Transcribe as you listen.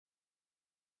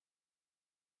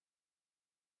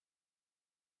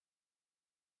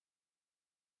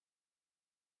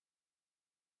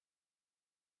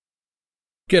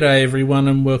G'day everyone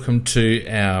and welcome to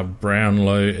our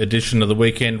Brownlow edition of the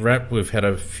Weekend Wrap. We've had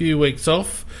a few weeks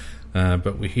off,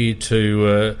 but we're here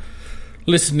to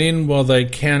listen in while they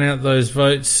count out those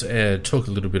votes, talk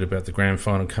a little bit about the grand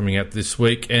final coming up this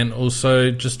week, and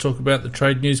also just talk about the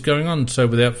trade news going on. So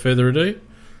without further ado,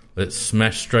 let's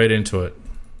smash straight into it.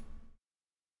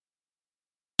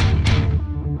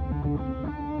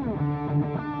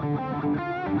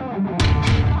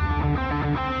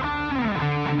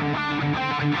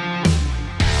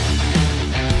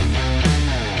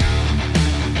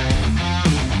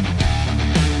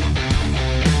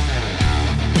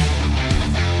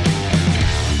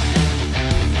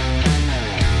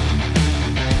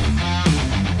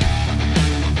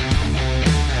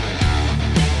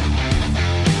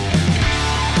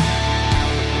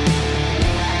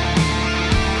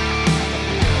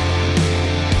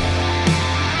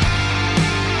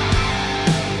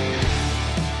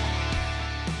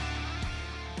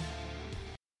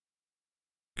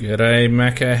 G'day,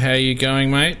 Macca. How you going,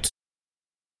 mate?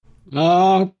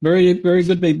 Very, very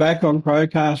good to be back on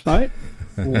Procast, mate.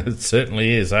 It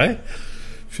certainly is, eh? A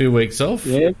few weeks off.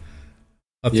 Yeah.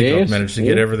 I think I've managed to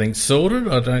get everything sorted.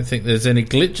 I don't think there's any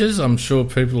glitches. I'm sure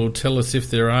people will tell us if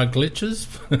there are glitches.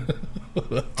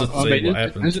 What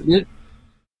happens. It's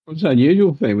an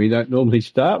unusual thing. We don't normally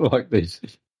start like this.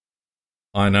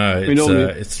 I know. We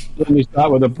normally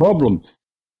start with a problem.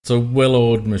 It's a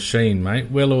well-oiled machine, mate.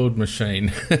 Well-oiled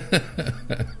machine.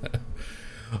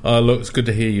 Oh, look, it's good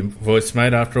to hear your voice,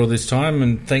 mate, after all this time.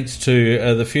 And thanks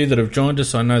to the few that have joined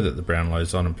us. I know that the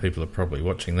Brownlow's on and people are probably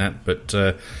watching that. But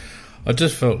I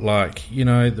just felt like,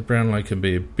 the Brownlow can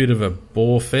be a bit of a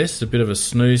bore fest, a bit of a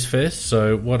snooze fest.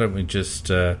 So why don't we just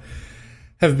have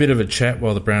a bit of a chat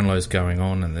while the Brownlow's going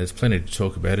on? And there's plenty to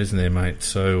talk about, isn't there, mate?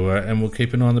 So and we'll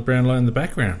keep an eye on the Brownlow in the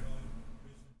background.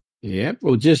 Yeah,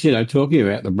 well, just, talking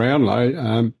about the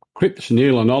Brownlow, Cripps,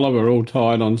 Neil and Oliver are all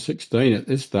tied on 16 at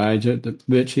this stage, at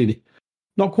virtually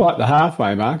not quite the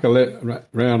halfway mark,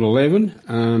 round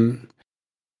 11.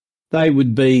 They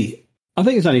would be, I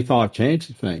think it's only 5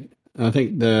 chances, mate. I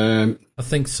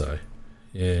think so,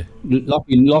 yeah.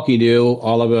 Lockie Neil,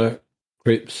 Oliver,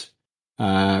 Cripps,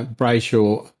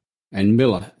 Brayshaw and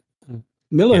Miller.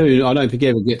 Who I don't think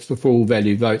ever gets the full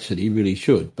value votes that he really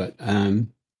should, but...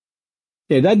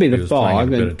 yeah, they'd be the 5. A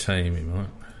better team, he might.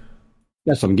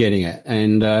 That's what I'm getting at.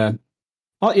 And,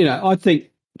 I think,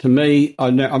 to me,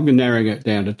 I'm narrowing it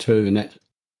down to 2, and that's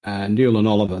Neil and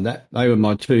Oliver. They were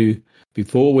my 2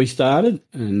 before we started,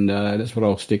 and that's what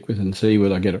I'll stick with and see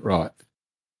whether I get it right.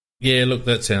 Yeah, look,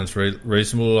 that sounds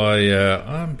reasonable.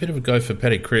 I'm a bit of a go for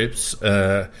Paddy Cripps.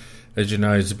 As you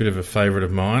know, he's a bit of a favourite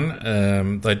of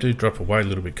mine. They do drop away a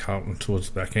little bit, Carlton, towards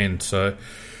the back end, so...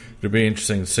 it'll be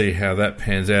interesting to see how that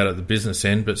pans out at the business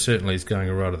end, but certainly he's going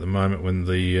all right at the moment when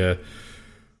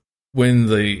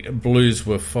the Blues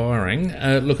were firing.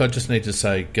 Look, I just need to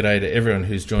say g'day to everyone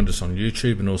who's joined us on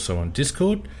YouTube and also on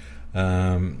Discord.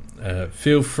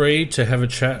 Feel free to have a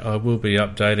chat. I will be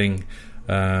updating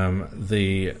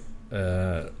the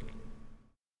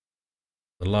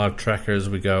live tracker as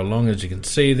we go along. As you can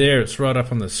see there, it's right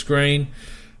up on the screen.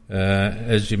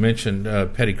 As you mentioned,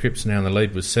 Paddy Cripps now in the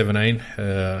lead with 17.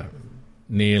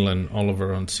 Neil and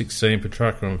Oliver on 16.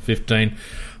 Petrarca on 15.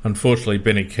 Unfortunately,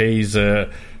 Benny Keys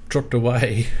dropped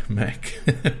away, Mac,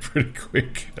 pretty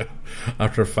quick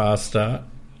after a fast start.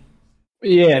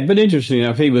 Yeah, but interesting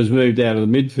enough, he was moved out of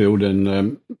the midfield,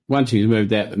 and once he was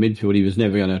moved out of the midfield, he was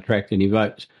never going to attract any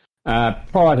votes.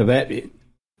 Prior to that,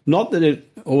 not that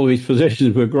all of his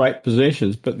possessions were great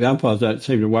possessions, but the umpires don't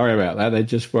seem to worry about that. They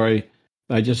just worry.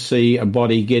 They just see a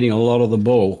body getting a lot of the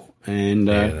ball. And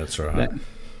yeah, that's right.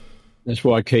 That's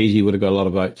why Keezy would have got a lot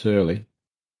of votes early.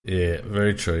 Yeah,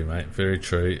 very true, mate. Very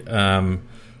true.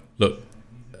 Look,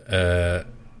 I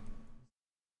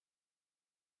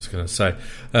was going to say,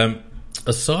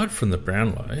 aside from the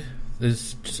Brownlow,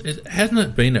 hasn't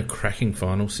it been a cracking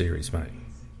final series, mate?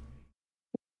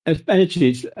 It's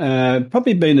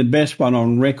probably been the best one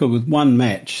on record with one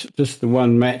match, just the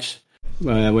one match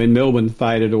when Melbourne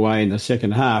faded away in the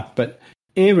second half. But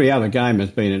every other game has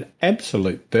been an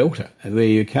absolute belter, where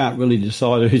you can't really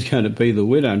decide who's going to be the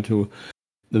winner until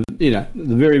the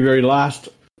very, very last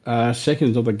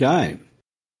seconds of the game.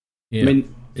 Yeah, I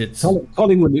mean,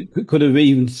 Collingwood could have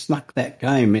even snuck that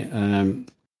game.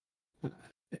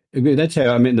 That's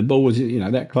how the ball was,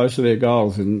 that close to their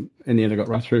goals, and in the end, I got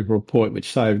rushed through for a point,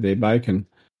 which saved their bacon.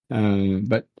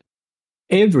 But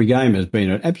every game has been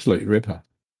an absolute ripper.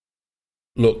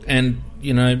 Look, and,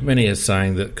 many are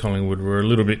saying that Collingwood were a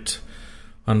little bit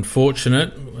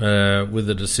unfortunate with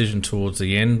the decision towards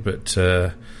the end, but,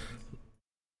 I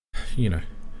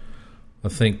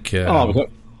think...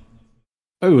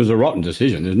 it was a rotten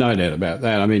decision. There's no doubt about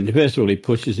that. I mean, first of all, he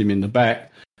pushes him in the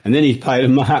back, and then he's paid a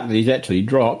mark that he's actually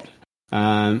dropped.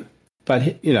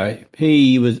 But, you know,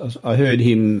 I heard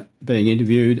him being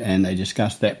interviewed and they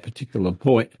discussed that particular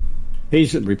point.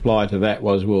 His reply to that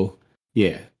was, well,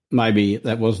 yeah, maybe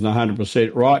that wasn't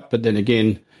 100% right. But then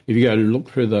again, if you go and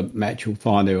look through the match, you'll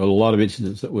find there were a lot of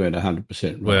incidents that weren't 100%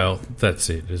 right. Well,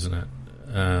 that's it, isn't it?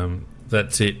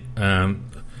 That's it.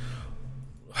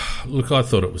 Look, I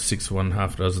thought it was 6-1,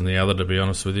 half a dozen the other, to be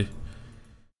honest with you.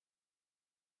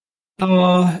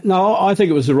 No, I think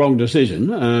it was the wrong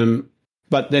decision.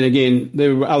 But then again,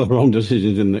 there were other wrong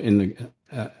decisions during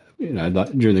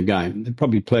the game. There are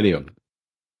probably plenty of them.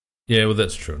 Yeah, well,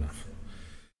 that's true enough.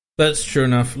 That's true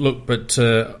enough. Look, but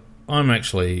I'm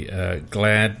actually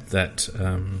glad that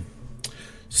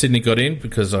Sydney got in,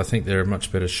 because I think they're a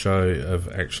much better show of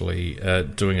actually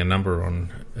doing a number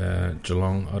on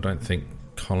Geelong. I don't think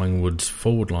Collingwood's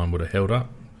forward line would have held up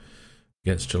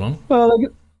against Geelong. Well,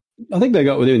 I think they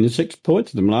got within the 6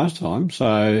 points of them last time.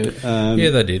 So yeah,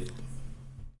 they did.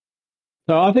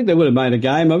 So I think they would have made a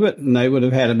game of it, and they would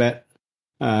have had about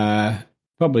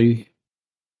probably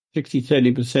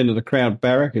 60-70% of the crowd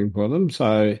barracking for them.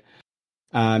 So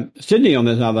Sydney, on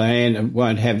the other hand,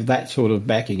 won't have that sort of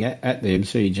backing at the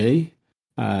MCG.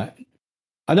 I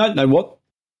don't know what,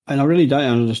 and I really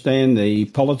don't understand the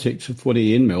politics of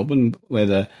footy in Melbourne,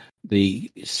 whether the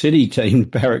City team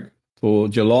barrack for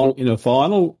Geelong in a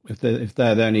final, if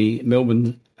they're the only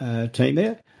Melbourne team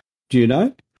there. Do you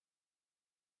know?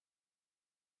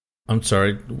 I'm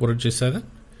sorry, what did you say then?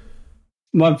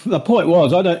 The point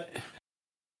was, I don't,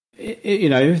 you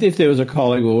know, if there was a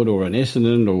Collingwood or an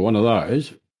Essendon or one of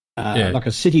those, like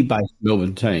a city-based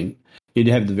Melbourne team, you'd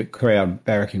have the crowd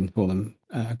barracking for them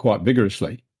quite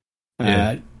vigorously.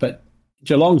 But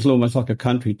Geelong's almost like a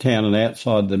country town and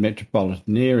outside the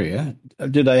metropolitan area.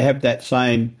 Do they have that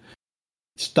same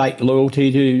state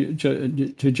loyalty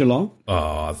to Geelong?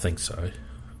 Oh, I think so.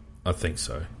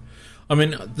 I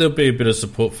mean, there'll be a bit of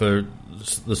support for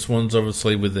the Swans,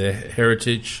 obviously, with their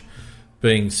heritage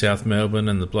being South Melbourne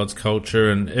and the Bloods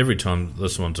culture, and every time the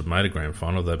Swans have made a grand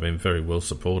final, they've been very well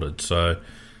supported. So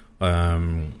I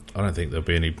don't think there'll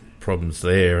be any problems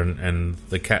there, and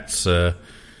the Cats had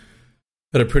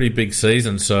a pretty big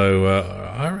season, so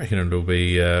I reckon it'll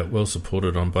be well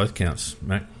supported on both counts,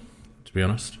 Mac, to be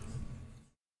honest.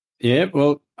 Yeah,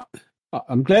 well,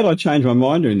 I'm glad I changed my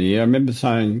mind during the year. I remember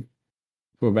saying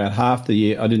for about half the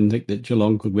year I didn't think that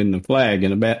Geelong could win the flag,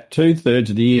 and about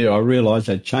 2/3 of the year I realised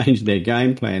they'd changed their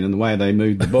game plan and the way they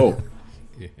moved the ball.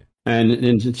 And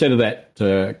instead of that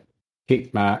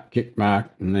kick mark,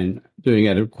 and then doing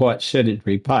it at a quite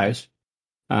sedentary pace,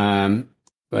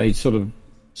 they sort of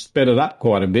sped it up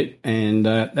quite a bit, and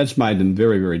that's made them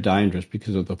very, very dangerous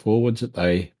because of the forwards that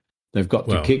they've got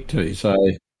to kick to. So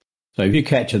if you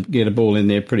get a ball in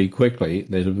there pretty quickly,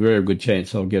 there's a very good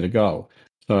chance they'll get a goal.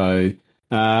 So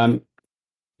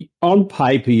on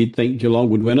paper, you'd think Geelong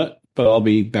would win it, but I'll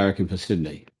be barracking for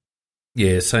Sydney.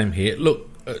 Yeah, same here. Look,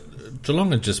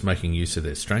 Geelong are just making use of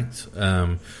their strengths.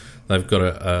 They've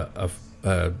got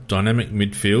a dynamic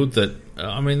midfield that,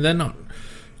 I mean, they're not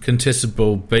contested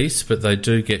ball beasts, but they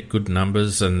do get good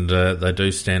numbers and they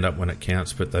do stand up when it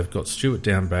counts. But they've got Stewart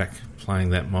down back playing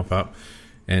that mop up,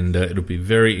 and it'll be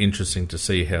very interesting to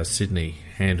see how Sydney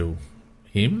handle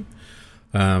him.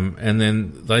 And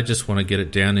then they just want to get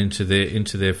it down into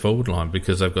their forward line,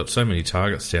 because they've got so many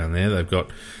targets down there. They've got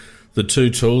the two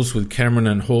tools with Cameron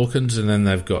and Hawkins, and then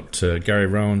they've got Gary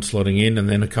Rowan slotting in, and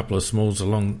then a couple of smalls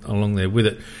along there with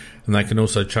it. And they can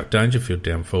also chuck Dangerfield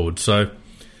down forward. So,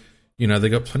 you know,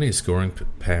 they've got plenty of scoring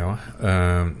power.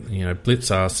 You know,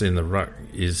 Blitz arse in the ruck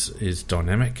is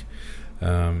dynamic.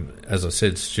 As I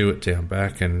said, Stewart down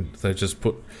back, and they just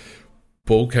put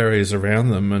ball carriers around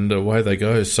them, and away they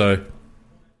go. So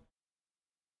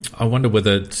I wonder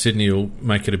whether Sydney will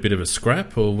make it a bit of a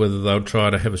scrap, or whether they'll try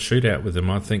to have a shootout with them.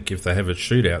 I think if they have a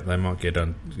shootout, they might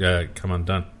come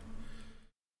undone.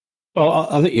 Well,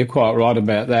 I think you're quite right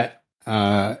about that.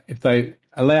 If they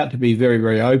allow it to be very,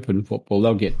 very open football,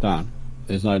 they'll get done.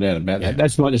 There's no doubt about that.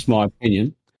 That's not just my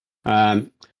opinion.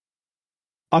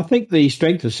 I think the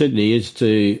strength of Sydney is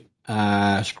to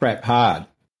scrap hard.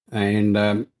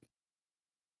 And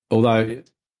although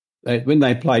when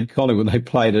they played Collingwood, they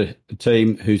played a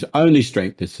team whose only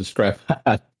strength is to scrap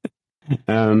hard,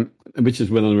 which is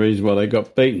one of the reasons why they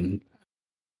got beaten.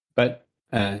 But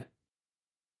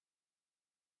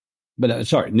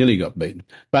nearly got beaten.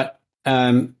 But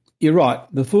you're right.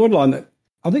 The forward line,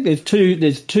 I think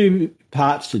there's two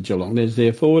parts to Geelong. There's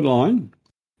their forward line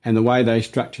and the way they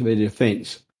structure their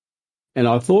defence. And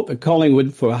I thought that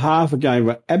Collingwood, for half a game,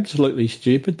 were absolutely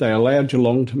stupid. They allowed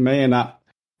Geelong to man up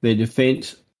their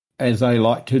defence, as they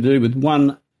like to do, with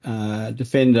one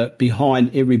defender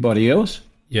behind everybody else.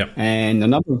 Yep. And the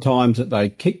number of times that they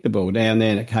kicked the ball down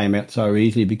there and it came out so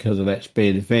easily because of that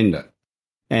spare defender.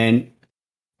 And,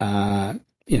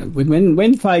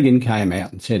 when Fagan came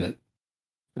out and said it,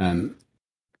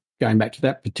 going back to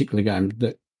that particular game,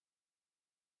 that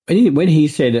when he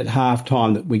said at half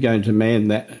time that we're going to man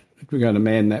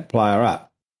that player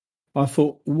up, I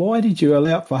thought, why did you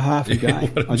allow it for half a game?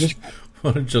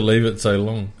 Why did you leave it so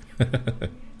long?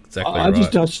 Exactly I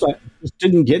right. just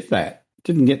didn't get that.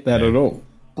 Didn't get that at all.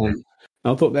 I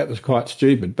thought that was quite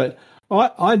stupid. But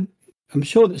I'm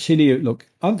sure that Sydney, look,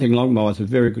 I think Longmire's a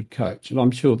very good coach, and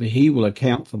I'm sure that he will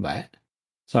account for that.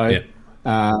 So,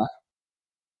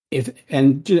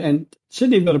 and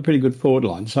Sydney have got a pretty good forward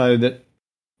line, so that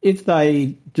if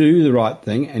they do the right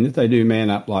thing and if they do man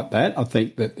up like that, I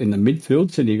think that in the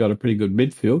midfield, Sydney got a pretty good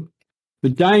midfield. The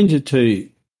danger to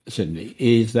Sydney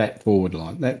is that forward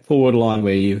line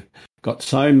where you've got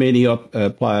so many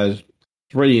players,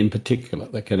 3 in particular,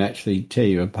 that can actually tear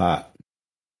you apart.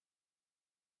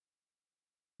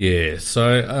 Yeah,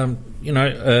 so,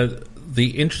 the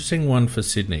interesting one for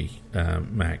Sydney,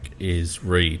 Mac, is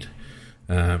Reid,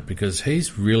 because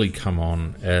he's really come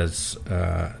on as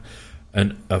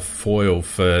a foil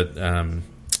for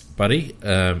Buddy,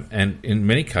 and in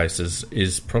many cases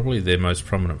is probably their most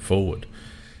prominent forward.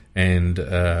 And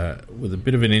with a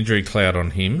bit of an injury cloud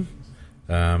on him,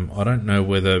 I don't know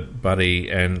whether Buddy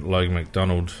and Logan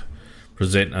McDonald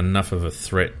present enough of a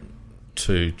threat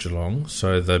to Geelong,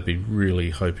 so they'd be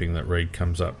really hoping that Reid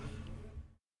comes up.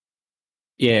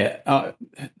 Yeah,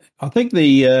 I think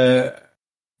the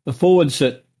forwards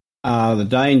that are the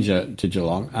danger to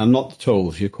Geelong are not the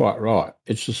talls. You're quite right.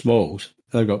 It's the smalls.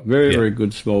 They've got very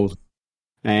good smalls.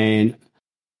 And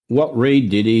what Reid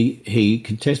did, he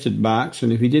contested marks,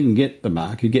 and if he didn't get the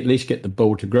mark, he'd at least get the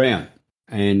ball to ground.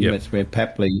 And that's where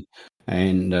Papley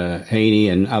and Heaney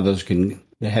and others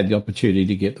had the opportunity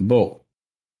to get the ball.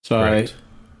 So Correct.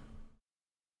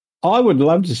 I would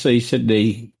love to see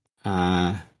Sydney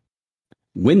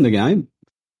win the game.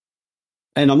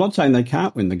 And I'm not saying they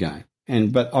can't win the game.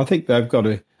 But I think they've got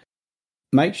to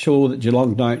make sure that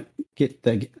Geelong don't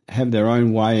have their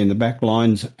own way in the back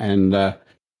lines and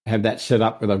have that set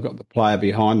up where they've got the player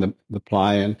behind the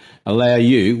player and allow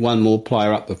you one more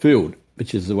player up the field,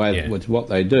 which is the way with what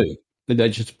they do. They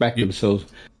just back themselves.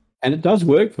 And it does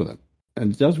work for them.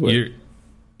 And it does work.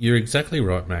 You're exactly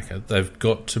right, Macca. They've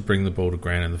got to bring the ball to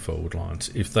ground in the forward lines.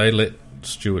 If they let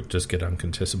Stewart just get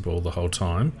uncontested ball the whole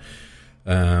time,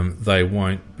 they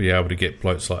won't be able to get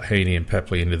blokes like Heaney and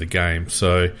Papley into the game.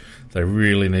 So they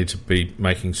really need to be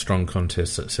making strong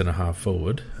contests at centre half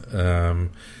forward. I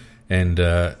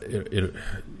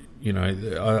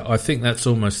think that's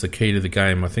almost the key to the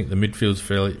game. I think the midfield's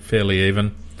fairly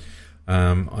even.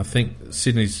 I think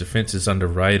Sydney's defence is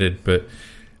underrated, but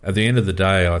at the end of the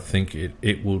day, I think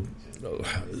it will.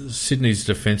 Sydney's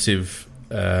defensive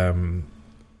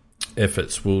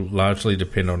efforts will largely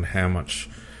depend on how much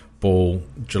ball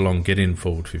Geelong get in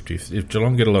forward 50. If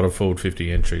Geelong get a lot of forward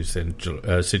 50 entries, then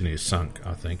Sydney is sunk,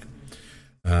 I think.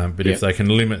 But if they can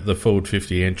limit the forward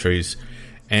 50 entries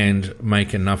and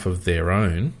make enough of their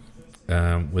own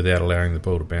without allowing the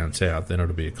ball to bounce out, then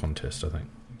it'll be a contest, I think.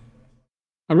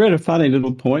 I read a funny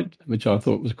little point, which I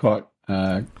thought was quite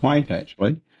quaint,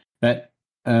 actually, that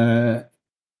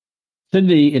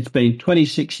Sydney, it's been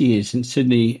 26 years since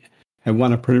Sydney have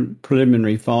won a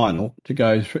preliminary final to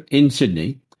go in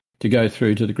Sydney to go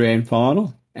through to the grand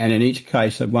final, and in each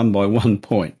case they've won by 1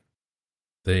 point.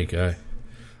 There you go.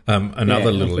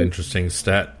 Another little interesting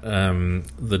stat,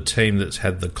 the team that's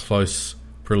had the close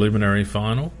preliminary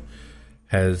final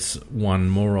has won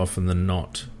more often than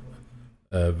not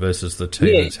versus the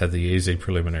team that's had the easy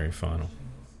preliminary final.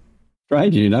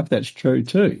 Strangely enough, that's true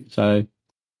too. So,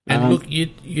 and look, you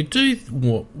do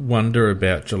wonder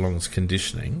about Geelong's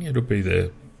conditioning. It'll be their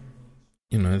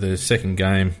second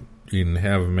game in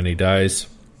however many days.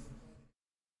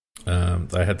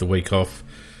 They had the week off.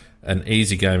 An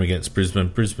easy game against Brisbane.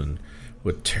 Brisbane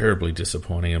were terribly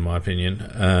disappointing, in my opinion,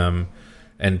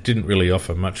 and didn't really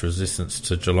offer much resistance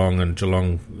to Geelong, and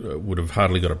Geelong would have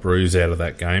hardly got a bruise out of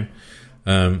that game.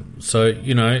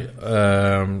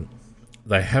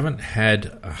 They haven't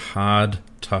had a hard,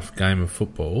 tough game of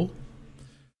football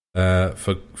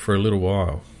for a little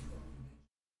while.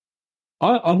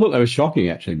 I thought they were shocking,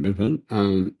 actually,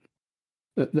 Brisbane.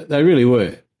 They really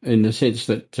were, in the sense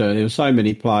that there were so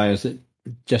many players that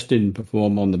just didn't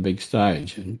perform on the big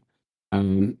stage.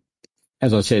 And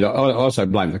as I said, I also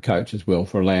blame the coach as well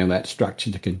for allowing that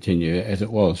structure to continue as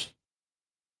it was.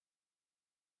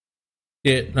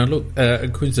 Yeah, now look,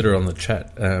 Inquisitor on the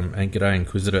chat, and g'day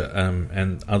Inquisitor,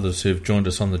 and others who've joined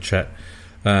us on the chat,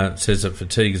 says that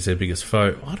fatigue is their biggest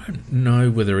foe. I don't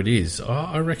know whether it is.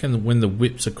 I reckon that when the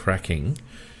whips are cracking,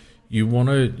 you want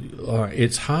to.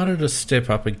 It's harder to step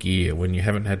up a gear when you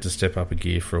haven't had to step up a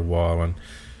gear for a while, and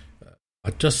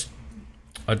I just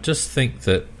think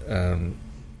that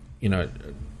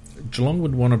Geelong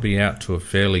would want to be out to a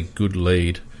fairly good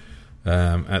lead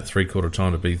at three-quarter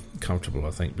time to be comfortable,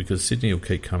 I think, because Sydney will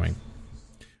keep coming.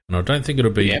 And I don't think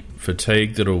it'll be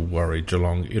fatigue that'll worry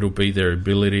Geelong. It'll be their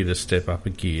ability to step up a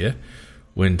gear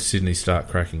when Sydney start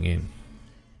cracking in.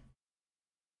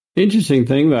 The interesting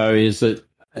thing, though, is that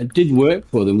it did work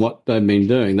for them, what they've been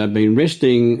doing. They've been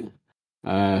resting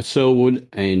Selwood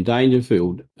and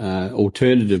Dangerfield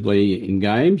alternatively in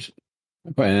games,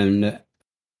 and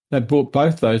they brought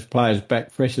both those players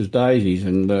back fresh as daisies,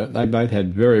 and they both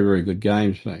had very, very good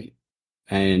games, mate.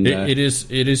 And it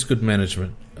is good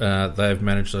management. They have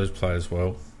managed those players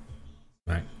well,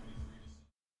 mate.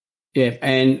 Yeah,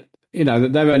 and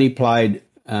they've only played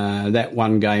that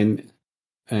one game.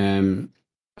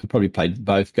 Probably played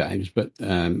both games, but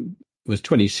it was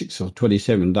 26 or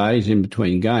 27 days in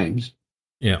between games.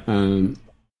 Yeah.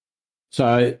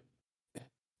 So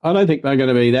I don't think they're going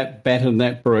to be that battered and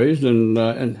that bruised,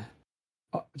 and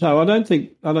so I don't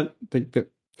think that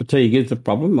fatigue is the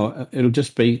problem. It'll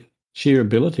just be sheer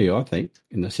ability, I think,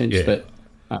 in the sense that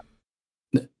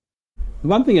the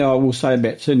one thing I will say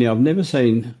about Sydney, I've never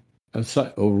seen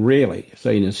or rarely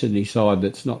seen a Sydney side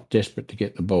that's not desperate to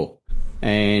get the ball,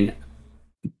 and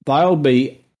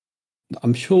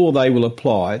I'm sure they will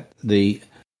apply the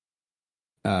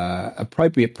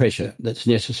appropriate pressure that's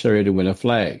necessary to win a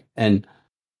flag, and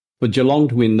for Geelong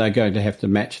to win, they're going to have to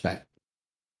match that.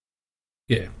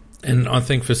 Yeah, and I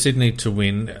think for Sydney to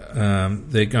win,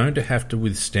 they're going to have to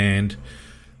withstand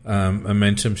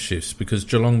momentum shifts, because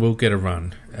Geelong will get a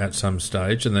run at some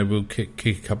stage, and they will kick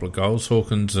a couple of goals.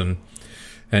 Hawkins and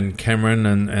Cameron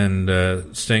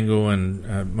and Stengel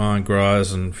and Mine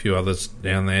Griers and a few others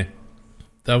down there,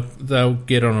 they'll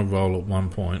get on a roll at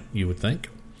one point, you would think.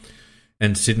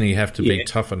 And Sydney have to be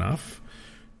tough enough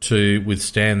to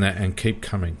withstand that and keep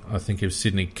coming. I think if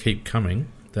Sydney keep coming,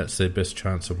 that's their best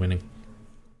chance of winning.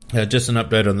 Just an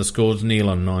update on the scores. Neil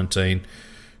on 19,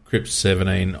 Cripps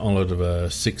 17,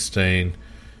 Oliver 16,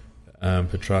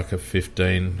 Petrarca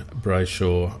 15,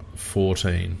 Brayshaw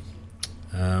 14.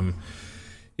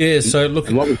 So look...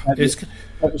 And what was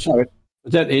that? Sorry,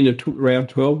 was that the end of round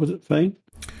 12, was it, Fiend?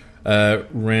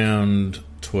 Round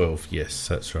 12, yes,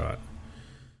 that's right.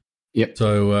 Yep.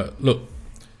 So, look,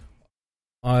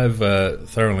 I've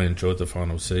thoroughly enjoyed the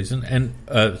final season and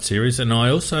series, and I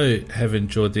also have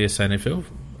enjoyed the SANFL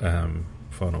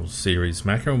final series,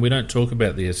 Macca, and we don't talk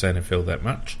about the SANFL that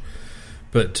much,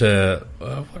 but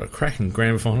what a cracking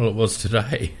grand final it was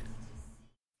today.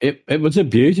 It was a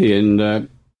beauty, and a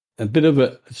bit of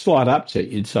a slight upset,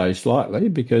 you'd say, slightly,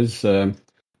 because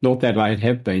North Adelaide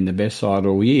have been the best side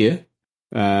all year.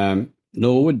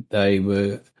 Norwood, they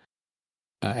were...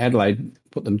 Adelaide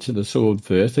put them to the sword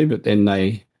firstly, but then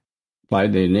they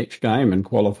played their next game and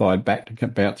qualified back to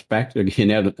bounce back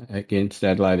again against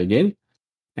Adelaide again,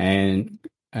 and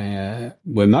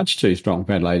were much too strong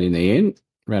for Adelaide in the end,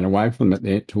 ran away from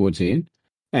it towards the end.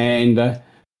 And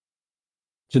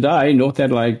today, North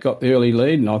Adelaide got the early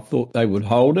lead, and I thought they would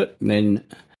hold it. And then,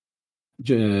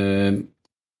 to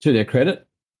their credit,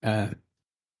 the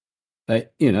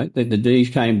D's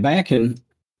came back, and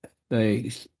they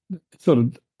sort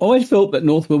of always felt that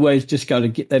North were always just going to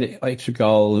get that extra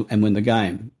goal and win the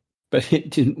game, but it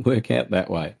didn't work out that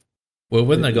way. Well,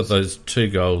 when they got those two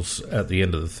goals at the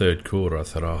end of the third quarter, I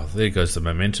thought, there goes the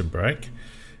momentum break.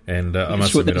 And I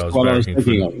must admit I was barracking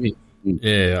for...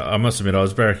 I must admit I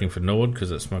was barracking for Norwood because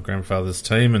it's my grandfather's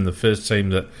team and the first team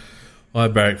that I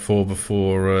barracked for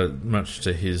before, much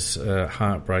to his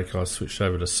heartbreak, I switched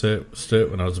over to Sturt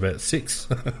when I was about 6.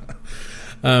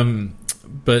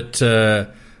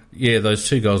 Those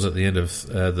two goals at the end of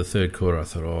the third quarter, I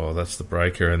thought, that's the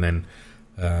breaker. And then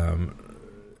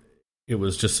it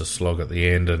was just a slog at the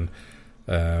end, and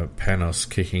Panos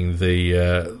kicking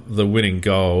the winning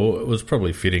goal. It was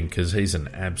probably fitting because he's an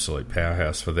absolute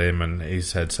powerhouse for them, and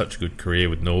he's had such a good career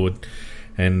with Norwood,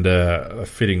 and a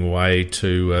fitting way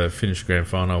to finish grand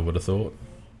final, I would have thought.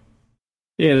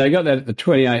 Yeah, they got that at the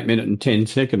 28-minute and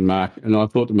 10-second mark, and I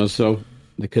thought to myself,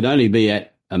 they could only be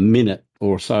at a minute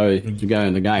or so to go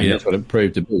in the game. Yep. That's what it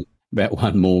proved to be, about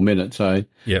one more minute. So,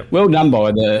 well done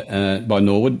by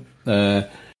Norwood.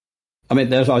 I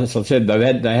mean, as I said, they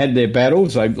had their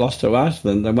battles. They lost to us,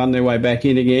 then they won their way back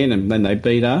in again, and then they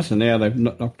beat us, and now they've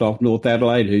knocked off North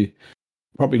Adelaide, who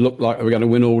probably looked like they were going to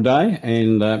win all day.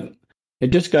 And it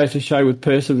just goes to show with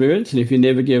perseverance, and if you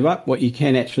never give up, what you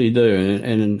can actually do.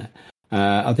 And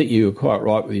I think you were quite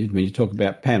right when you talk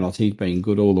about Panos. He's been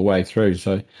good all the way through.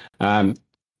 So, no,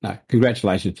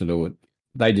 congratulations to them.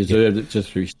 They deserved it just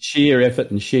through sheer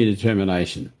effort and sheer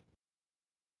determination.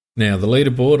 Now, the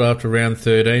leaderboard after round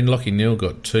 13, Lachie Neale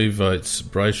got 2 votes,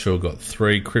 Brayshaw got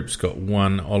 3, Cripps got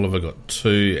 1, Oliver got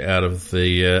 2 out of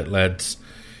the lads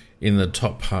in the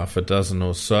top half a dozen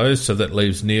or so. So that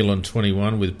leaves Neale on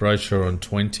 21 with Brayshaw on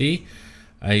 20,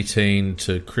 18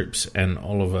 to Cripps and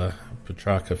Oliver,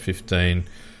 Petrarca 15,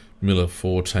 Miller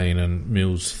 14 and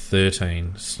Mills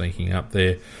 13 sneaking up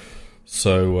there.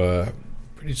 So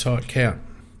pretty tight count.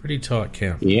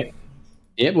 Yeah.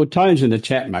 Yeah, well, Tones in the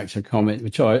chat makes a comment,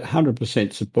 which I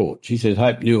 100% support. She says,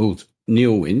 hope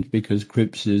Neale wins because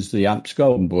Cripps is the umps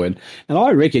golden boy. And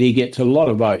I reckon he gets a lot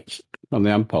of votes from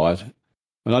the umpires.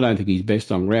 And I don't think he's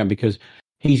best on ground because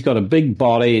he's got a big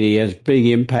body and he has big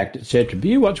impact, etc. But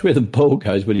you watch where the ball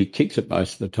goes when he kicks it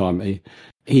most of the time.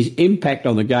 His impact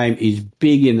on the game is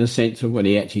big in the sense of when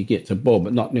he actually gets a ball,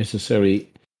 but not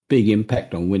necessarily big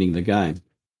impact on winning the game.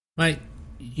 Mate,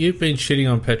 you've been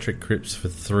shitting on Patrick Cripps for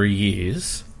 3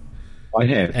 years. I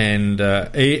have. And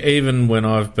even when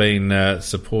I've been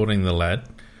supporting the lad,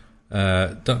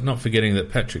 not forgetting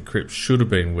that Patrick Cripps should have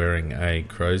been wearing a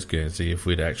Crows Guernsey if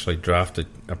we'd actually drafted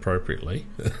appropriately.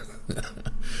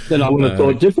 Then I would have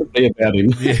thought differently about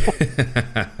him.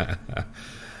 Yeah.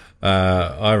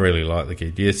 I really like the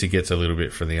kid. Yes, he gets a little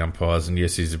bit from the umpires, and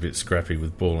yes, he's a bit scrappy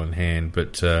with ball in hand,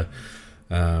 but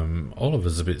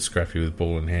Oliver's a bit scrappy with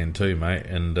ball in hand too, mate,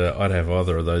 and I'd have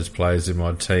either of those players in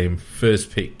my team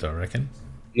first picked, I reckon.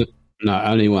 No,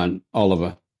 only one,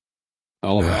 Oliver.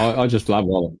 I just love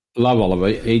Oliver.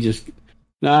 He gets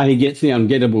the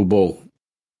ungettable ball.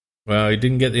 Well, he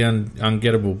didn't get the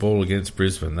ungettable ball against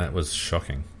Brisbane. That was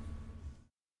shocking.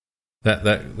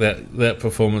 That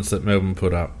performance that Melbourne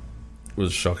put up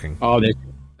was shocking. Oh,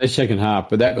 their second half,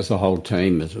 but that was the whole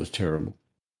team. It was terrible.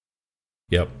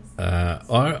 Yep.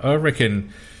 I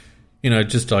reckon,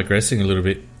 just digressing a little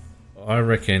bit, I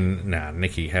reckon,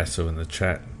 Nikki Hassel in the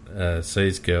chat,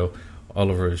 sees girl,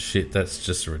 Oliver is shit. That's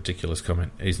just a ridiculous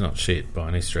comment. He's not shit by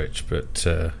any stretch, but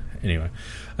anyway.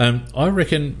 I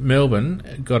reckon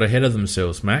Melbourne got ahead of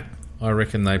themselves, Mac. I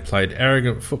reckon they played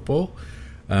arrogant football.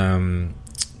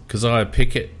 Keziah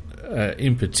Pickett,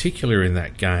 in particular in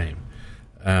that game,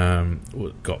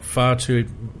 got far too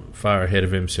far ahead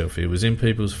of himself. He was in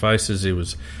people's faces. He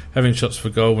was having shots for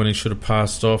goal when he should have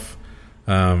passed off.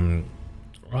 I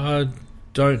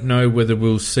don't know whether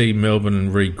we'll see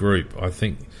Melbourne regroup. I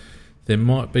think there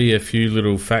might be a few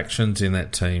little factions in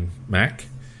that team, Mac,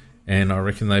 and I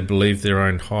reckon they believe their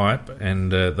own hype,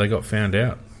 and they got found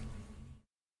out.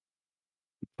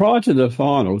 Prior to the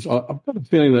finals, I've got a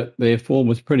feeling that their form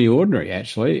was pretty ordinary,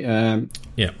 actually.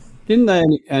 Yeah. Didn't they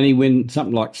only win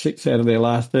something like 6 out of their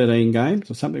last 13 games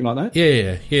or something like that?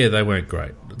 Yeah, they weren't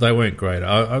great.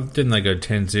 Didn't they go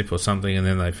 10-0 or something and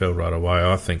then they fell right away?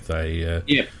 I think they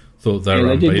thought they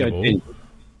were unbeatable.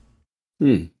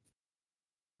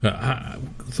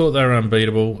 Thought they were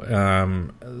unbeatable.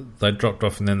 They dropped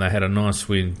off and then they had a nice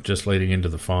win just leading into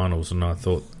the finals, and I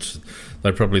thought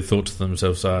they probably thought to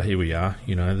themselves, here we are,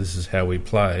 this is how we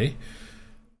play.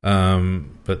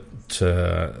 But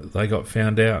they got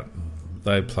found out.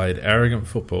 They played arrogant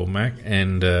football, Mac,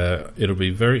 and it'll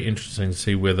be very interesting to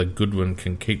see whether Goodwin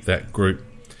can keep that group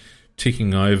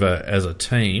ticking over as a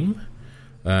team,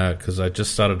 because they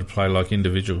just started to play like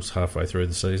individuals halfway through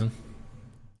the season.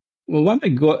 Well, one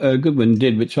thing Goodwin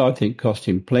did, which I think cost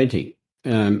him plenty,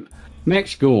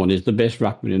 Max Gawn is the best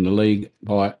ruckman in the league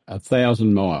by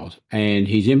 1,000 miles, and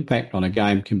his impact on a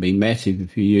game can be massive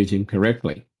if you use him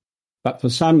correctly. But for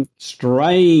some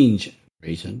strange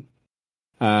reason,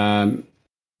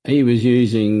 he was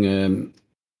using,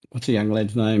 what's the young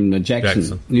lad's name?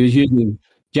 Jackson. He was using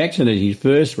Jackson as his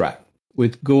first ruck,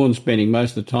 with Gawn spending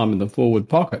most of the time in the forward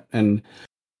pocket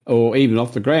or even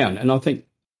off the ground. And I think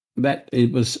that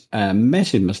it was a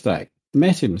massive mistake.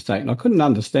 And I couldn't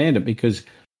understand it because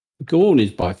Gawn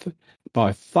is by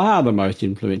far the most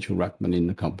influential ruckman in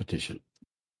the competition.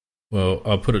 Well,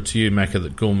 I'll put it to you, Macca,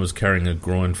 that Gawn was carrying a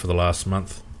groin for the last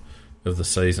month of the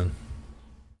season.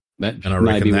 And I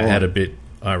reckon that had a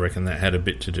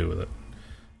bit to do with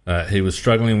it. He was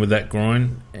struggling with that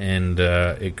groin, and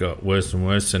it got worse and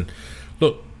worse. And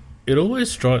look, it always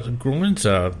strikes. Groins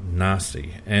are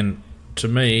nasty, and to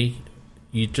me,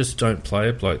 you just don't play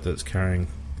a bloke that's carrying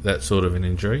that sort of an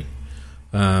injury.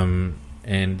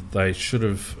 and they should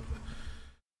have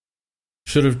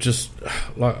just,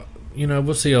 like,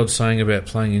 what's the old saying about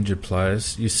playing injured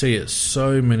players? You see it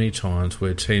so many times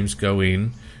where teams go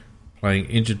in playing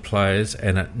injured players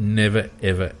and it never,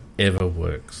 ever, ever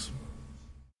works.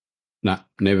 No,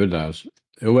 never does.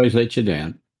 It always lets you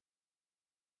down.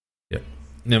 Yep,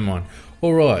 never mind.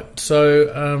 All right,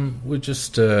 so we're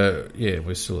just,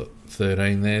 we're still at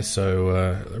 13 there,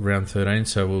 so around 13,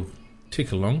 so we'll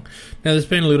tick along. Now, there's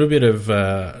been a little bit of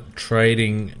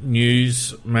trading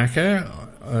news, Macca.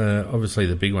 Obviously,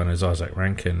 the big one is Isaac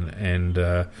Rankin, and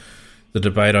the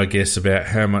debate, I guess, about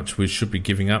how much we should be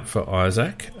giving up for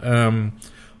Isaac.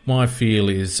 My feel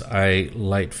is a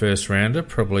late first rounder,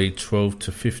 probably 12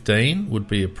 to 15 would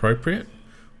be appropriate.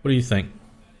 What do you think?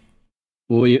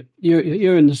 Well,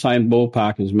 you're in the same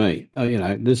ballpark as me.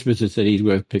 This business said he's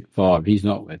worth pick 5. He's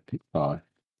not worth pick 5.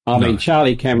 I mean,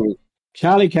 Charlie Cameron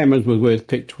was worth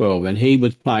pick 12, and he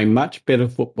was playing much better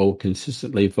football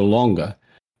consistently for longer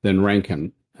than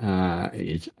Rankin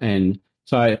is. And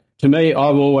so, to me,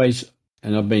 I've always,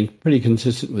 and I've been pretty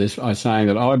consistent with this, by saying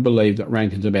that I believe that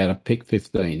Rankin's about a pick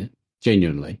 15,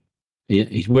 genuinely.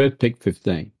 He's worth pick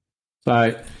 15.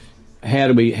 So, how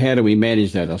do we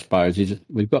manage that, I suppose? I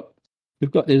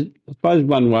suppose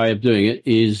one way of doing it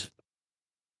is,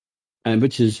 and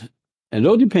it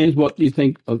all depends what you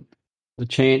think of the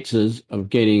chances of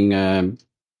getting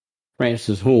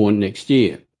Francis Horn next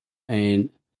year. And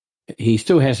he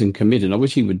still hasn't committed. I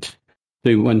wish he would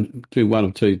do one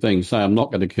or two things, say I'm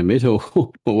not going to commit or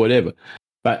whatever.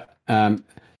 But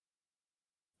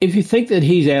if you think that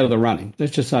he's out of the running,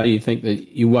 let's just say you think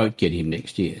that you won't get him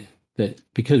next year, that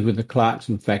because with the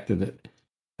Clarkson factor that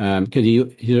because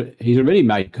he's already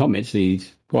made comments that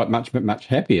he's quite much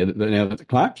happier now that the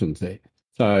Clarkson's there.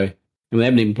 So, and we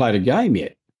haven't even played a game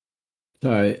yet.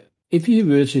 So if you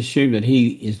were to assume that he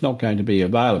is not going to be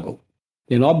available,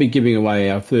 then I'd be giving away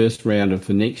our first rounder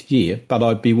for next year, but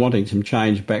I'd be wanting some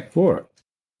change back for it.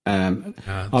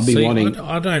 I'd be wanting.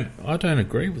 I don't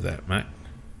agree with that, mate.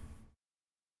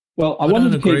 Well, I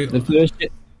wanted to keep the first.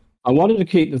 I wanted to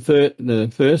keep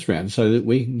the first round so that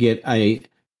we can get a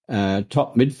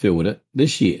top midfielder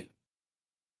this year.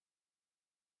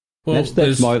 Well,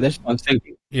 that's my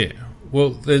thinking. Yeah.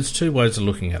 Well, there's two ways of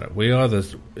looking at it. We either,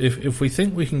 if we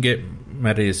think we can get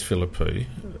Matthias Philippou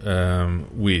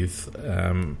with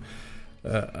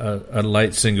a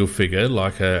late single figure,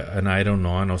 like an 8 or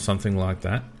 9 or something like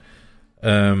that,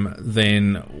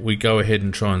 then we go ahead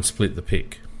and try and split the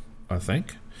pick, I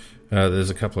think. There's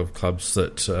a couple of clubs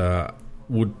that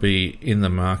would be in the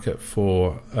market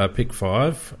for pick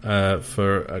 5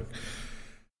 for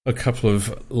a couple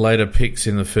of later picks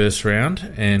in the first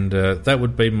round, and that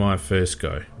would be my first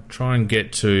go. Try and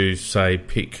get to, say,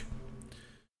 pick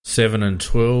 7 and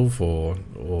 12 or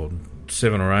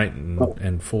 7 or 8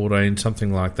 and 14,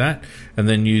 something like that, and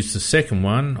then use the second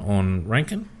one on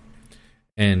Rankin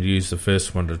and use the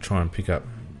first one to try and pick up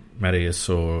Matthias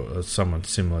or someone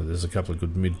similar. There's a couple of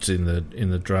good mids in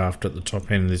the draft at the top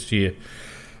end this year.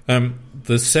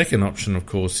 The second option, of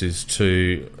course, is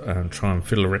to try and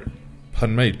fiddle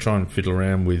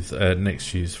around with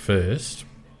next year's first.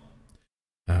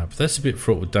 But that's a bit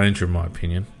fraught with danger, in my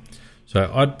opinion.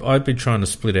 So I'd be trying to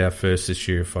split our first this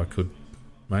year if I could,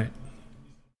 mate.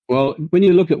 Well, when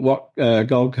you look at what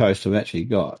Gold Coast have actually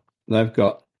got, they've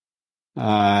got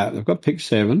pick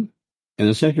 7. In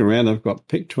the second round, they've got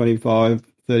pick 25,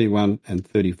 31 and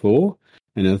 34.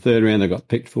 And in the third round, they've got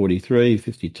pick 43,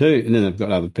 52, and then they've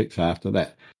got other picks after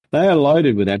that. They are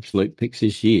loaded with absolute picks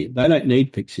this year. They don't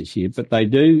need picks this year, but they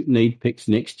do need picks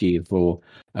next year for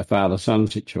a father-son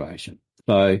situation.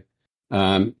 So,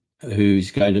 who's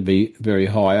going to be very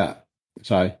high up.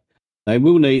 So, they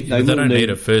will need... They don't need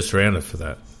a first rounder for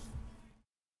that.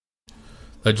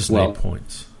 They just need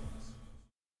points.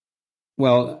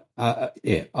 Well,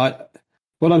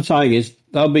 what I'm saying is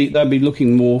they'll be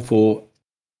looking more for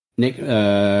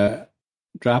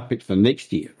draft picks for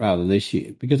next year rather than this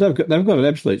year, because they've got an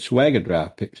absolute swagger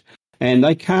draft picks, and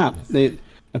they can't.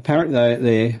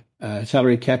 Apparently their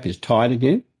salary cap is tight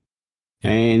again,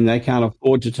 and they can't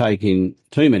afford to take in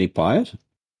too many players.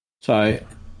 So,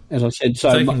 as I said,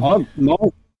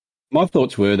 my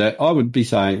thoughts were that I would be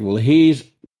saying, well, here's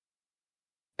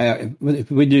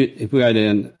if we go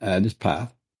down this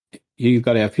path, you've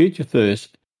got our future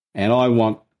first, and I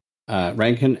want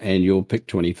Rankin, and you'll pick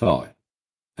 25.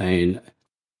 And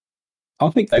I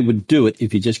think they would do it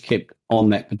if you just kept on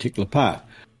that particular path.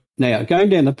 Now, going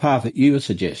down the path that you were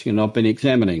suggesting, and I've been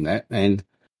examining that, and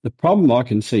the problem I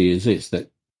can see is this, that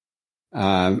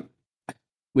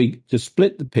to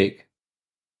split the pick,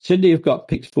 Sydney have got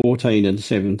picks 14 and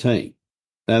 17.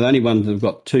 they're the only ones that have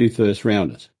got 2 first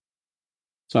rounders.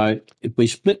 So if we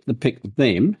split the pick with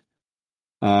them,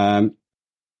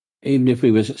 even if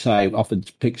we were, say,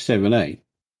 offered pick 17,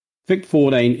 pick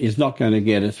 14 is not going to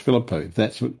get us Philippou, if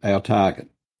that's our target.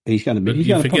 He's going to be.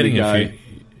 You're forgetting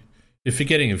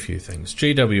a few things.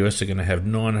 GWS are going to have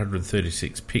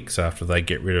 936 picks after they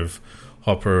get rid of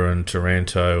Hopper and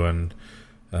Taranto and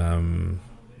the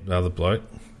other bloke,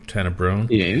 Tanner Bruin.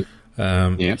 Yeah.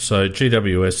 So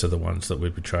GWS are the ones that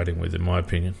we'd be trading with, in my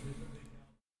opinion.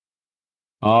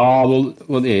 Oh,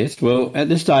 well, yes. Well, at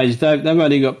this stage, they've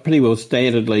only got pretty well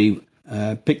standardly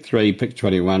pick 3, pick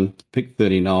 21, pick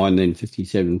 39, then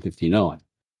 57, 59.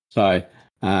 So,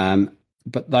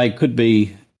 but they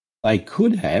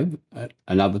could have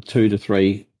another 2 to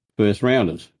 3 first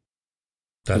rounders.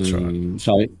 That's right.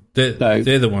 So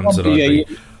they're the ones that I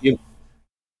think.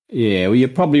 Well, you're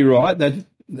probably right.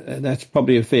 That's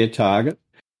probably a fair target.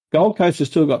 Gold Coast has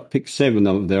still got pick 7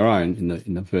 of their own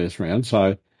in the first round.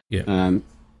 So yeah, you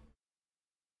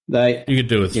could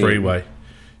do a 3-way.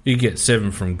 You could get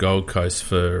 7 from Gold Coast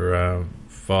for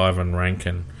 5 and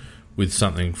Rankin with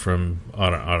something from I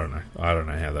don't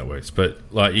know how that works, but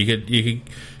like you could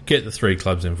get the 3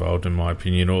 clubs involved, in my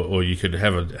opinion, or you could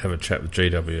have a chat with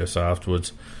GWS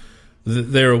afterwards.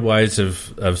 There are ways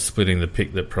of splitting the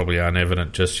pick that probably aren't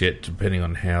evident just yet, depending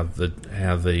on how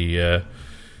the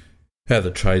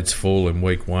trades fall in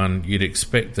week 1. You'd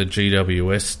expect the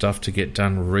GWS stuff to get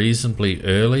done reasonably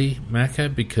early,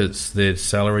 Macca, because they're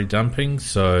salary dumping,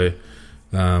 so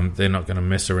they're not going to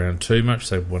mess around too much.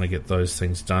 They want to get those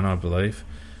things done, I believe.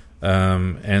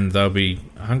 And they'll be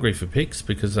hungry for picks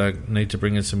because they need to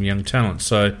bring in some young talent.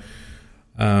 So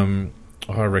I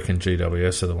reckon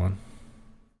GWS are the one.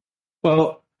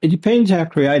 Well, it depends how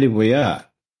creative we are.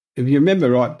 If you remember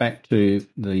right back to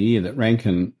the year that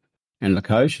Rankin and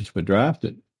Lukosius were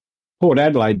drafted, Port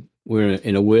Adelaide were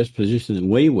in a worse position than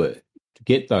we were to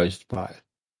get those players.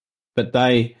 But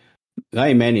they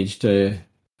managed to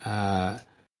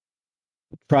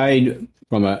trade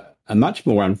from a much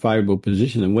more unfavourable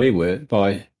position than we were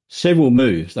by several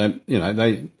moves.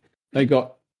 They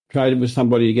got traded with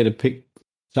somebody to get a pick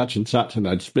such and such, and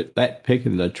they'd split that pick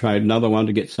and they'd trade another one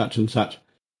to get such and such.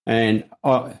 And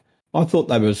I thought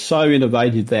they were so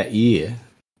innovative that year,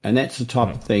 and that's the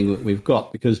type of thing that we've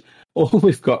got, because all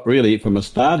we've got really from a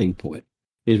starting point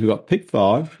is we've got pick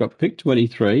 5, we've got pick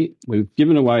 23, we've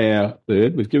given away our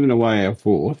 3rd, we've given away our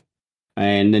 4th,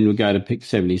 and then we go to pick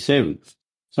 77.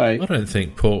 So I don't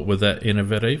think Port were that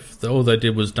innovative. All they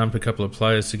did was dump a couple of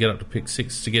players to get up to pick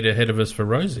 6 to get ahead of us for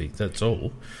Rosie. That's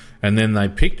all. And then they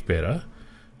picked better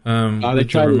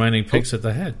with the remaining picks that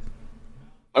they had.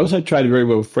 I also traded very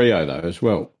well with Freo, though, as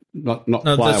well. Not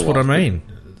that's what I mean.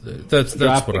 That's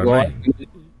what I mean.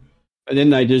 And then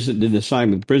they just did the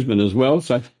same with Brisbane as well.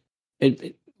 So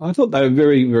I thought they were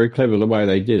very, very clever the way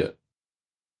they did it.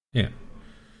 Yeah.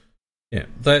 Yeah,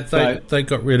 they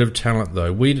got rid of talent,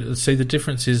 though. We see the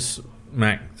difference is,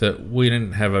 Mac, that we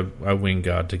didn't have a wing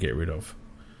guard to get rid of.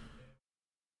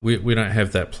 We don't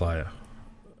have that player.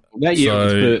 That year it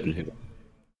was Burton.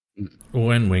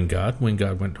 When Wingard went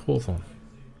to Hawthorn.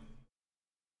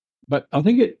 But I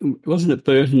think it wasn't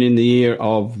Burton in the year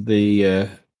of the.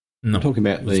 No, I'm talking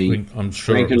about I'm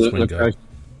sure it was Wingard.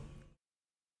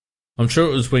 I'm sure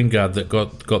it was Wingard that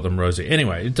got them Rosie.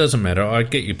 Anyway, it doesn't matter. I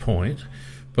get your point.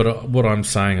 But what I'm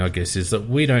saying, I guess, is that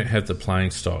we don't have the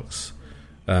playing stocks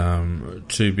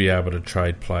to be able to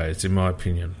trade players, in my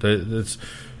opinion.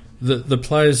 The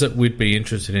players that we'd be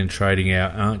interested in trading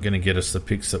out aren't going to get us the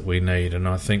picks that we need, and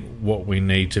I think what we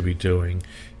need to be doing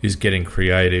is getting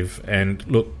creative. And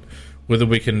look, whether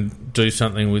we can do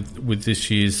something with this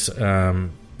year's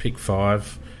pick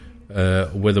 5,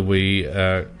 whether we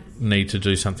need to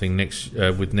do something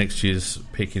with next year's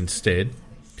pick instead.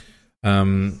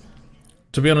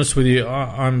 To be honest with you,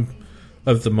 I'm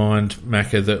of the mind,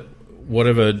 Macca, that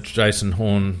whatever Jason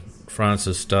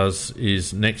Horne-Francis does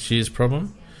is next year's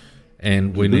problem,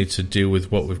 and we need to deal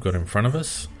with what we've got in front of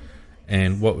us.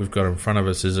 And what we've got in front of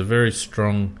us is a very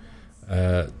strong,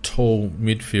 tall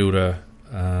midfielder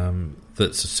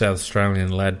that's a South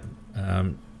Australian lad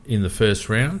in the first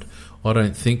round. I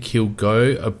don't think he'll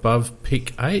go above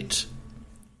pick 8,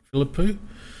 Philippou,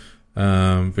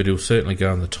 but he'll certainly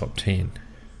go in the top 10.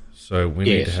 So we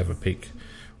need to have a pick.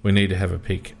 We need to have a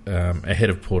pick ahead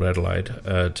of Port Adelaide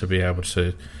to be able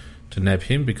to nab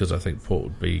him, because I think Port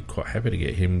would be quite happy to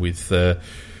get him with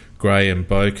Gray and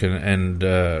Boak and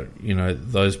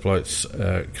those blokes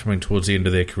coming towards the end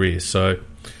of their career. So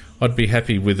I'd be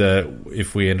happy with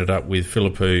if we ended up with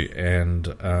Philippou and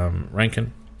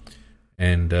Rankin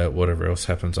and whatever else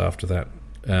happens after that,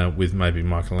 with maybe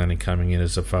Michael Lanning coming in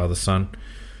as a father-son.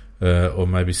 or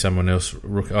maybe someone else.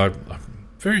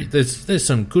 There's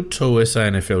some good tall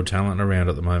SANFL talent around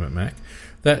at the moment, Mac.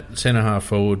 That centre half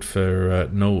forward for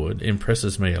Norwood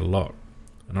impresses me a lot,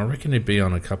 and I reckon he'd be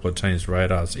on a couple of teams'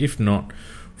 radars, if not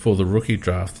for the rookie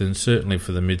draft, then certainly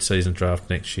for the mid-season draft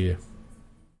next year.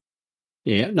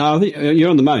 Yeah, no, I think you're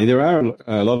on the money. There are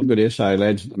a lot of good SA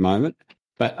lads at the moment,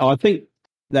 but I think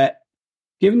that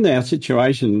given our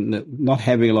situation, that not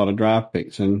having a lot of draft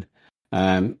picks, and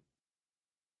I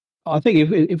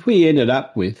think if we ended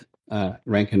up with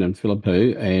Rankin and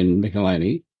Philippou and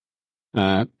Michelini,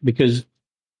 because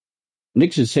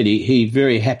Nix has said he's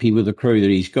very happy with the crew that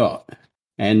he's got,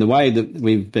 and the way that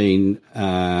we've been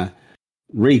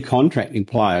recontracting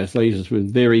players leaves us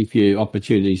with very few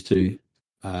opportunities to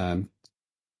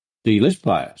delist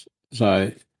players.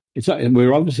 So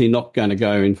we're obviously not going to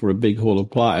go in for a big haul of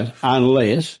players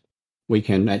unless we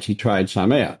can actually trade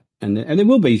some out. And there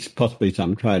will be possibly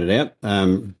some traded out.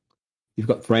 You've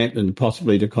got Frampton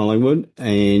possibly to Collingwood,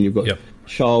 and you've got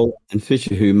Scholl and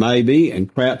Fisher who may be,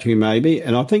 and Crouch who may be.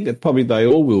 And I think that probably they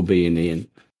all will be in the end.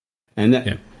 And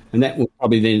that will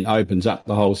probably then opens up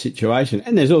the whole situation.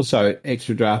 And there's also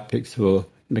extra draft picks for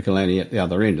Michelini at the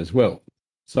other end as well.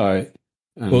 So...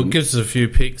 well, it gives us a few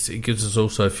picks. It gives us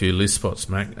also a few list spots,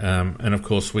 Mac. And, of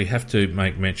course, we have to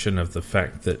make mention of the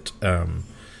fact that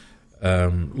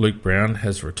Luke Brown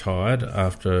has retired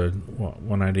after,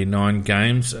 189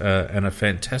 games and a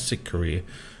fantastic career.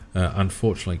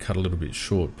 Unfortunately, cut a little bit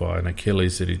short by an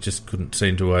Achilles that he just couldn't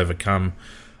seem to overcome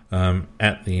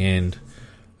at the end.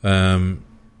 I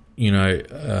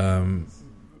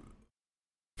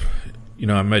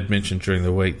made mention during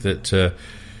the week that...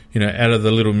 out of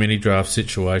the little mini draft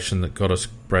situation that got us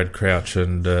Brad Crouch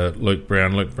and Luke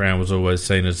Brown. Luke Brown was always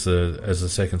seen as the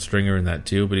second stringer in that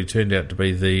deal, but he turned out to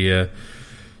be the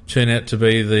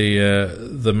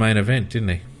main event, didn't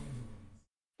he?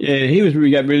 Yeah, he was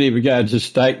really regarded as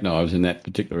steak knives in that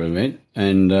particular event,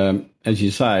 and as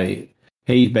you say,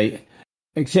 he's been,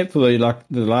 except for the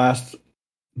last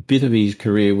bit of his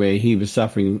career where he was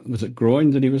suffering. Was it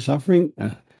groin that he was suffering?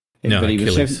 No,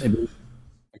 Achilles.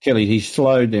 Achilles, he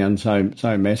slowed down so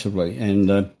massively,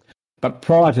 and but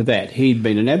prior to that, he'd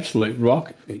been an absolute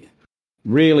rock,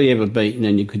 rarely ever beaten,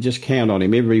 and you could just count on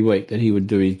him every week that he would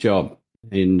do his job.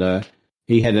 And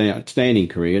he had an outstanding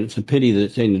career, and it's a pity that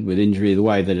it's ended with injury the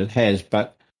way that it has.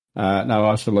 But no,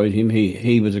 I salute him.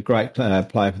 He was a great player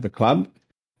for the club,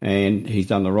 and he's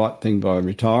done the right thing by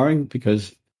retiring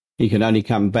because he can only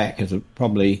come back as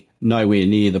probably nowhere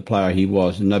near the player he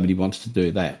was, and nobody wants to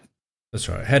do that. That's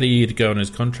right. Had a year to go on his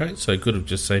contract, so could have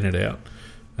just seen it out,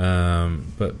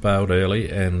 but bailed early,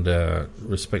 and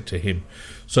respect to him.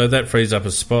 So that frees up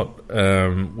a spot.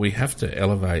 We have to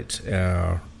elevate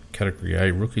our Category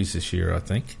A rookies this year, I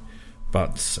think.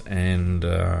 Butts and,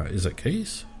 is it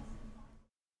Keys?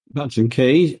 Butts and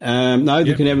Keys. No,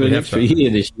 they can have an extra year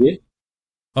this year.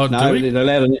 Oh, no, do we? they're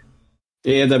allowed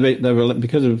they were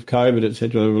because of COVID,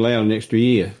 etc., they were allowed an extra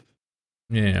year.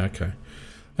 Yeah, okay.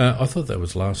 I thought that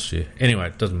was last year. Anyway,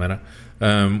 it doesn't matter.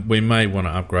 We may want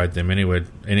to upgrade them anyway,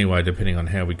 depending on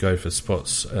how we go for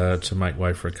spots to make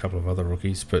way for a couple of other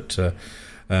rookies. But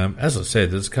as I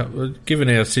said, given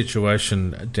our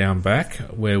situation down back,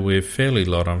 where we're fairly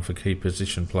light on for key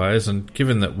position players, and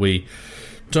given that we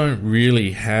don't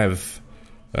really have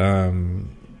another...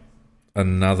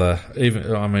 we've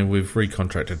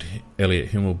recontracted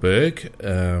Elliot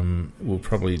Himmelberg. We'll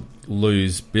probably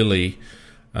lose Billy...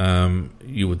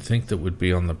 you would think that would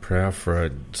be on the prowl for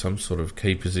some sort of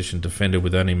key position defender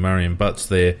with only Murray and Butts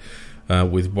there,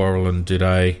 with Worrell and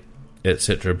Duday,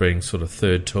 etc., being sort of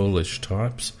third tallish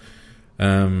types.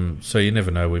 So you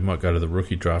never know, we might go to the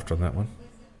rookie draft on that one.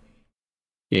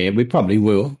 Yeah, we probably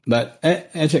will. But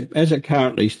as it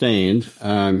currently stands,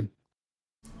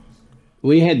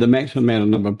 we had the maximum amount of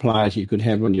number of players you could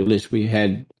have on your list. We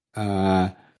had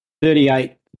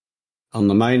 38 on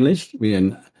the main list. We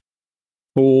had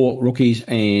 4 rookies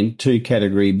and 2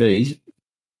 Category Bs,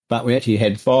 but we actually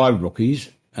had 5 rookies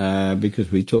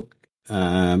because we took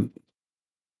what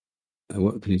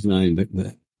was his name?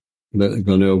 The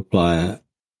Glenelg player,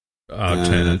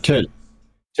 Turner.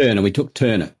 Turner. We took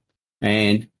Turner,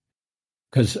 and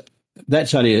because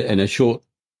that's only in a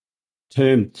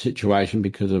short-term situation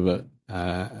because of a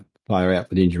player out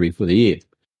with injury for the year.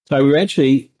 So we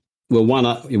were one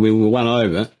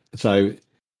over. So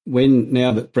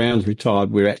now that Brown's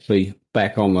retired, we're actually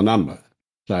back on the number.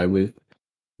 So we're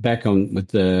back on with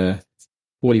the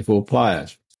 44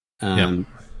 players.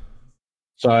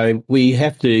 So we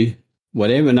have to,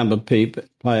 whatever number of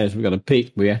players we've got to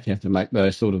pick, we have to make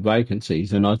those sort of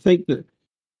vacancies. And I think they've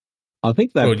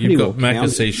you've got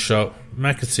Mackesy,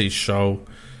 Scholl,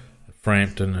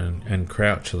 Frampton and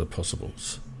Crouch are the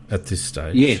possibles at this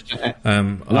stage. Yes.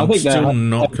 I'm still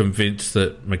not convinced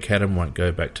that McAdam won't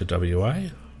go back to WA.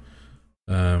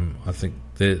 I think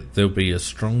there'll be a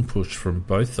strong push from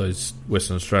both those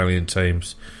Western Australian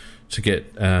teams to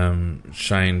get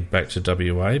Shane back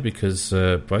to WA because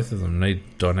both of them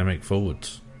need dynamic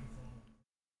forwards.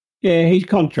 Yeah, he's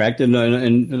contracted,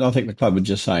 and I think the club would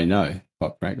just say no,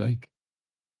 quite frankly.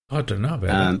 I don't know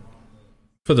about that.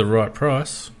 For the right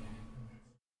price.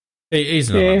 He's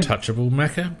not untouchable,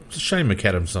 Macca. Shane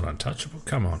McAdam's not untouchable.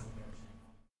 Come on.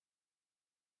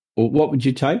 Well, what would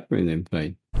you take for him then,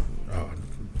 Pete? I'd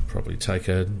probably take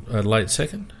a late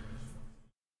second.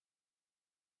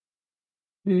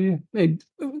 Yeah.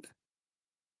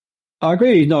 I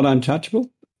agree he's not untouchable,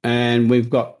 and we've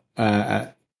got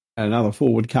another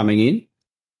forward coming in.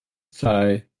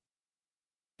 So,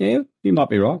 yeah, you might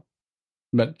be right.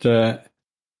 But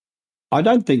I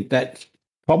don't think that's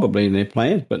probably in their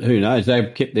plans, but who knows?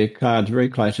 They've kept their cards very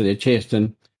close to their chest,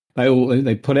 and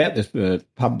they put out this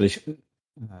published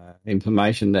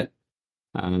information that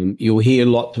you'll hear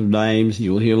lots of names,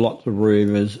 you'll hear lots of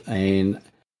rumours, and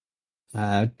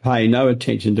pay no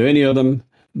attention to any of them.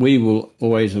 We will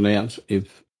always announce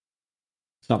if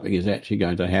something is actually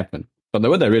going to happen. But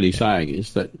what they're really saying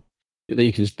is that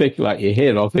you can speculate your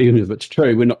head off, even if it's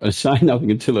true. We're not going to say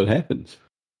nothing until it happens.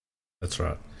 That's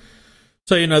right.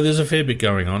 So, there's a fair bit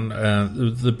going on.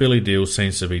 The Billy deal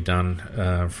seems to be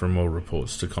done from all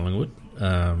reports to Collingwood.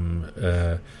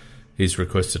 He's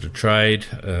requested a trade,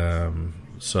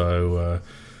 so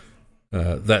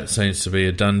that seems to be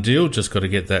a done deal. Just got to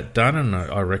get that done, and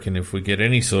I reckon if we get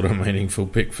any sort of meaningful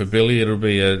pick for Billy, it'll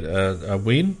be a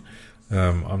win.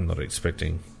 I'm not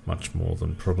expecting much more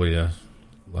than probably a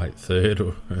late third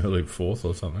or early fourth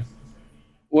or something.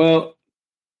 Well,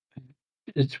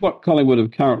 it's what Collingwood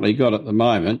have currently got at the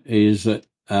moment is that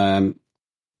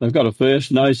they've got a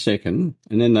first, no second,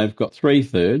 and then they've got 3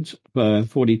 thirds,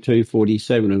 42,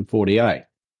 47 and 48.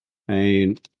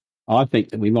 And I think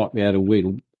that we might be able to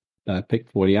win, pick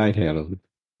 48 out of them.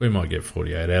 We might get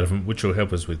 48 out of them, which will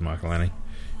help us with Michael Annie,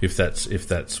 if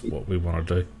that's what we want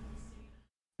to do.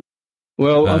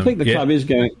 Well, I think the club is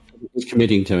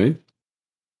committing to him.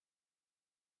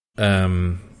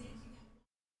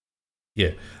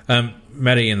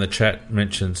 Matty in the chat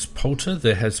mentions Poulter.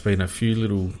 There has been a few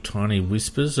little tiny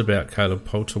whispers about Caleb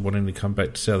Poulter wanting to come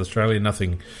back to South Australia.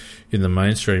 Nothing in the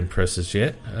mainstream press as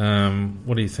yet.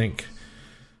 What do you think?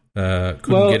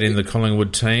 Couldn't get in the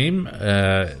Collingwood team.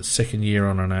 Second year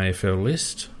on an AFL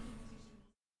list.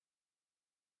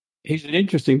 He's an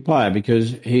interesting player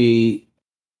because he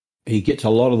gets a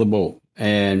lot of the ball,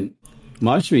 and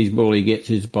most of his ball he gets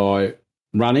is by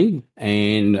running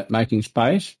and making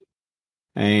space,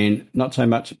 and not so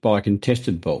much by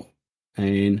contested ball.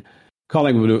 And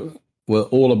Collingwood were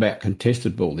all about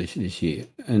contested ball this year,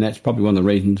 and that's probably one of the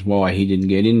reasons why he didn't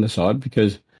get in the side,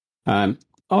 because I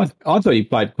thought he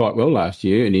played quite well last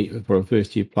year for a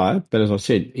first-year player, but as I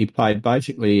said, he played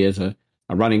basically as a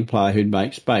running player who'd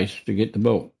make space to get the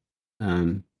ball.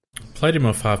 Played him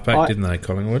off half-back, didn't they,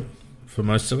 Collingwood, for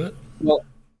most of it? Well,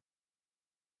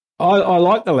 I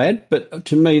like the lad, but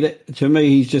to me,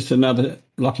 he's just another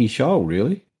Lockie Scholl,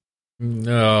 really.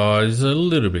 No, he's a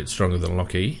little bit stronger than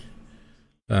Lockie.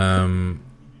 A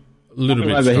little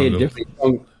bit overhead,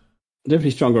 stronger.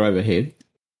 Definitely stronger overhead.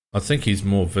 I think he's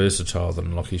more versatile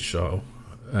than Lockie Scholl.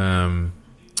 I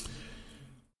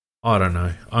don't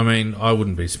know. I mean, I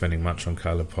wouldn't be spending much on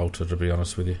Caleb Poulter, to be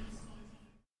honest with you.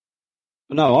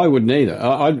 No, I wouldn't either.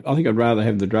 I think I'd rather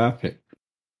have the draft pick.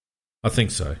 I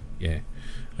think so, yeah.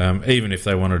 Even if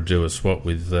they want to do a swap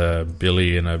with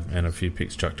Billy and a few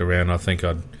picks chucked around, I think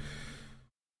I'd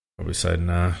probably say,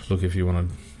 nah, look, if you want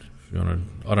to,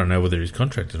 I don't know whether he's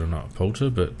contracted or not, Poulter,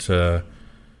 but...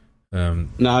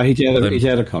 no, he's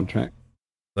out of contract.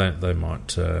 They might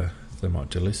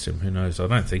delist him. Who knows? I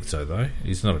don't think so, though.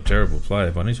 He's not a terrible player,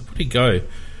 but what did he go,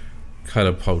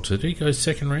 Caleb Poulter? Did he go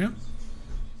second round?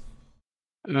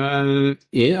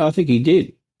 Yeah, I think he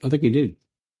did.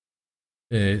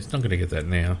 Yeah, he's not going to get that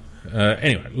now.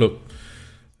 Anyway, look,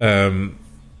 aside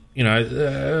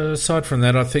from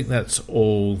that, I think that's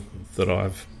all that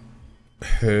I've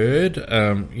heard.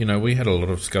 We had a lot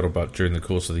of scuttlebutt during the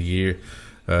course of the year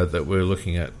that we're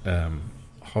looking at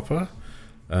Hopper,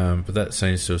 but that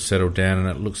seems to have settled down, and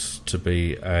it looks to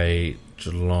be a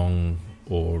Geelong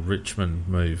or Richmond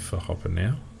move for Hopper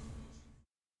now.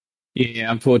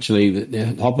 Yeah,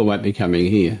 unfortunately, Hopper won't be coming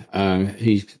here.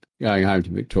 He's going home to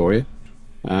Victoria.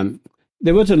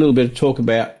 There was a little bit of talk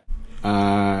about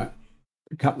a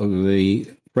couple of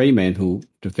the Fremantle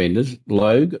defenders,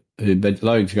 Logue, but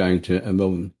Logue's going to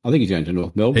Melbourne. I think he's going to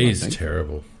North Melbourne. He's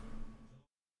terrible.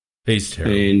 He's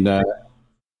terrible.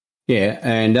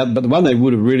 And but the one they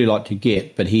would have really liked to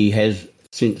get, but he has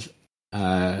since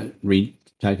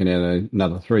taken out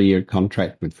another 3-year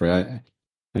contract with Freo,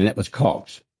 and that was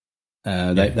Cox.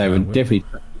 They were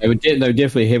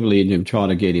definitely heavily in him trying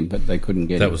to get him, but they couldn't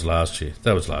get him. That was last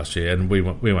year, and we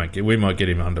might get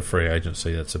him under free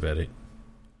agency. That's about it.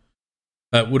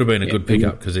 It would have been a good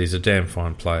pickup because he's a damn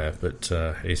fine player, but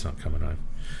he's not coming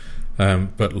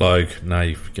home. But Logue, no,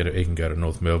 you forget it. He can go to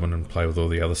North Melbourne and play with all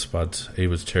the other spuds. He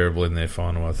was terrible in their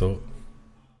final, I thought.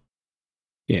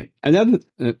 Yeah, and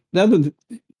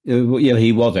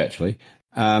he was actually.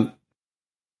 I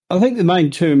think the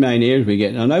two main areas we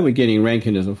get, I know we're getting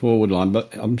Rankin as a forward line,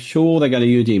 but I'm sure they're going to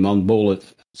use him on ball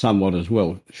somewhat as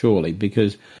well, surely,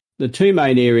 because the two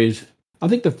main areas, I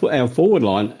think our forward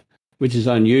line, which is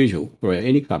unusual for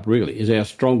any club really, is our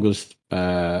strongest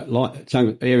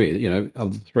area,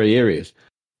 of the three areas.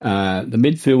 The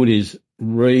midfield is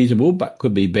reasonable, but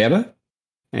could be better.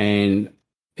 And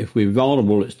if we're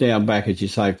vulnerable, it's down back, as you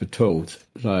say, for tools.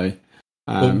 So,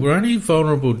 we're only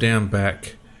vulnerable down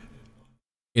back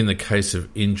in the case of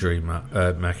injury,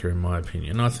 Macca, in my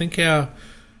opinion. I think our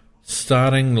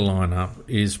starting lineup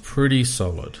is pretty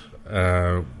solid,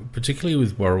 particularly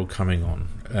with Worrell coming on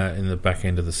in the back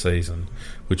end of the season,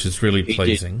 which is really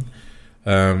pleasing.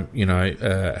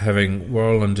 Having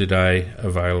Worrell and Dede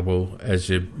available as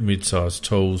your mid-sized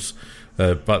tools,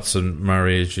 Butts and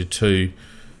Murray as your two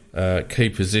key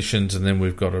positions, and then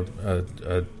we've got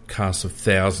a cast of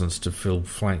thousands to fill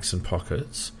flanks and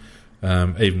pockets.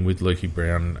 Even with Lukey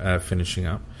Brown finishing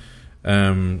up.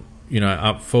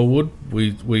 Up forward,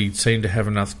 we seem to have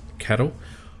enough cattle.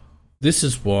 This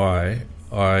is why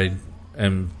I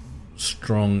am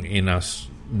strong in us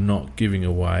not giving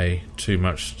away too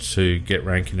much to get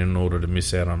Rankin in order to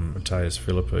miss out on Mateus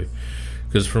Philippou.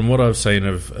 Because from what I've seen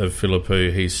of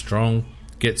Philippou, he's strong,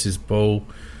 gets his ball,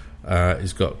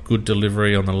 he's got good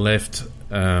delivery on the left,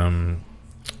 can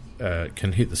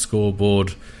hit the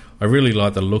scoreboard. I really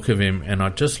like the look of him, and I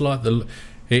just like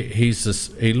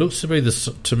he looks to be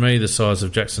to me the size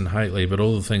of Jackson Hately, but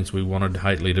all the things we wanted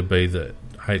Hately to be that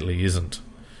Hately isn't.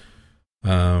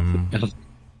 I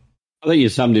think you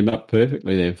summed him up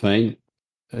perfectly there, Fane.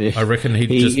 I reckon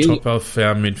he'd top off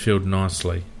our midfield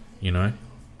nicely.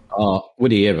 Oh,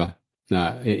 would he ever?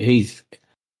 No, he's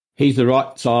the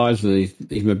right size,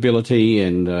 his mobility,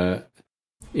 and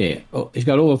he's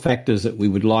got all the factors that we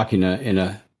would like in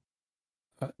a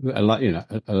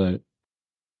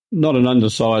not an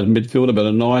undersized midfielder, but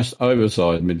a nice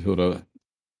oversized midfielder.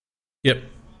 Yep,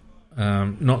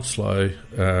 not slow,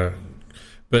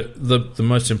 but the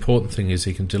most important thing is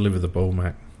he can deliver the ball,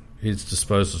 Mac. His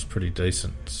disposal is pretty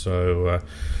decent, so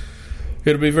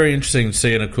it'll be very interesting to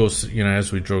see. And of course,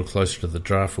 as we draw closer to the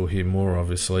draft, we'll hear more,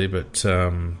 obviously. But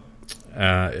the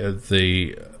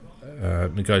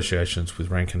negotiations with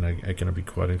Rankin are going to be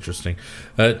quite interesting.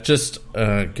 Just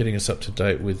getting us up to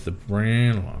date with the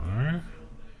Brownlow,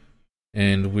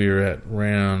 and we're at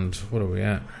round. What are we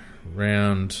at?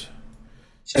 Round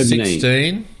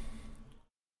 16.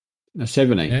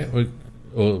 17. Yeah,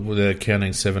 they're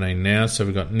counting 17 now. So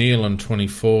we've got Neil on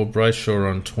 24, Brayshaw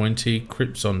on 20,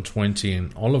 Cripps on 20,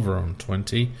 and Oliver on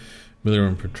 20. Miller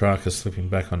and Petrarca slipping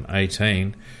back on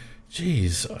 18.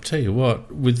 Jeez, I'll tell you what,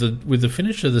 with the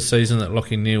finish of the season that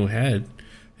Lachie Neale had,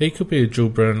 he could be a dual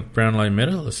Brownlow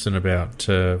medalist in about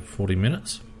 40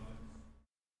 minutes.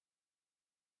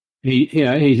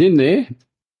 He's in there.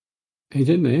 He's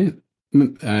in there.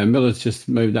 Miller's just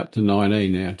moved up to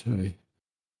 19 now too.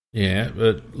 Yeah,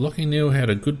 but Lachie Neale had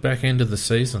a good back end of the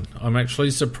season. I'm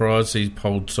actually surprised he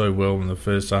polled so well in the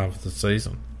first half of the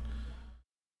season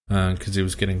because he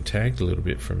was getting tagged a little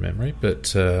bit from memory,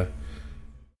 but...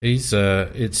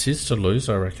 it's his to lose,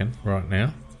 I reckon, right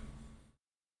now.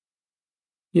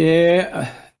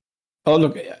 Yeah. Oh,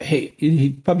 look,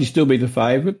 he'd probably still be the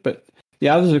favourite, but the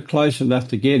others are close enough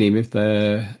to get him if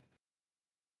they're...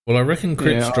 Well, I reckon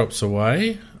Cripps drops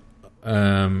away.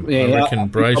 I reckon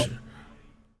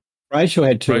Brayshaw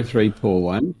had two or three poor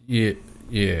ones. Yeah.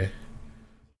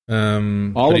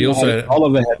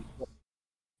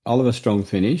 Oliver strong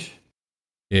finish.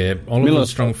 Yeah, Oliver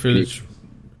strong finish.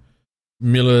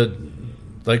 Miller,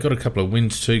 they got a couple of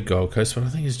wins too, Gold Coast, but I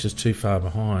think he's just too far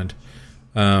behind.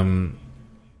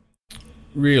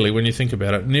 Really, when you think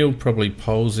about it, Neil probably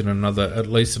polls in at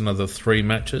least another 3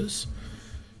 matches,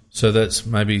 so that's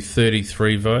maybe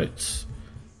 33 votes.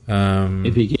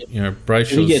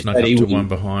 Brayshaw snuck up to one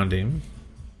behind him.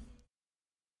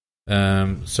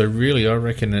 So really, I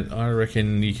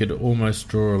reckon you could almost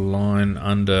draw a line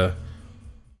under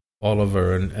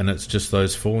Oliver, and it's just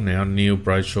those four now: Neil,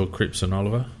 Brayshaw, Cripps, and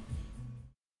Oliver.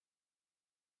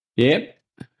 Yep.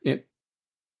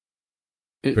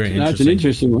 Very interesting. It's an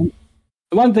interesting one.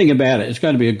 The one thing about it, it's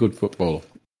going to be a good footballer.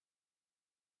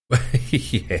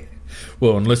 Yeah.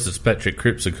 Well, unless it's Patrick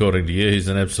Cripps, according to you, he's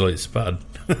an absolute spud.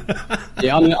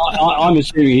 Yeah, I'm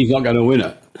assuming he's not going to win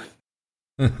it.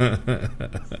 No,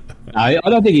 I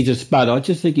don't think he's a spud. I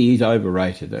just think he's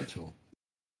overrated, that's all.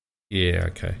 Yeah,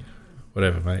 okay.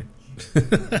 Whatever, mate.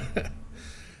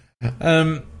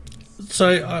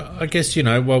 So I guess,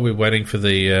 while we're waiting for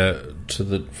the for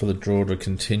the draw to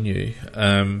continue,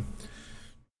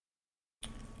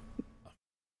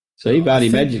 see,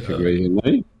 Vardy Magic agrees with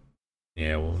me.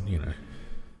 Yeah, well,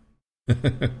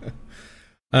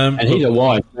 and he's a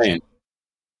wise man.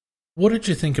 What did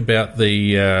you think about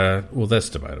the? Well, that's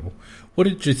debatable. What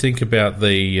did you think about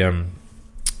the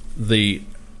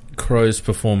Crows'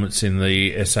 performance in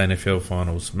the SANFL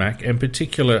finals, Mac? In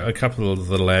particular, a couple of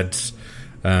the lads,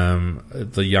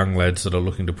 the young lads that are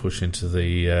looking to push into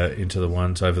the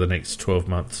ones over the next 12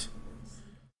 months.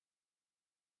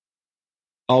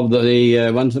 Of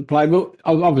the ones that played, well,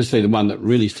 obviously the one that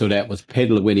really stood out was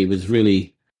Pedlar when he was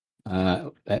really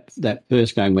that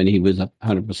first game when he was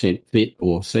 100% fit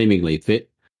or seemingly fit.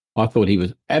 I thought he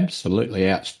was absolutely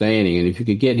outstanding, and if you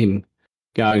could get him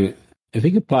going, if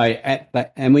he could play at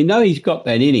that, and we know he's got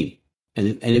that in him,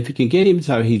 and if you can get him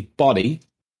so his body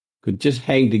could just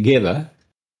hang together,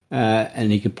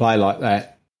 and he could play like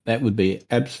that, that would be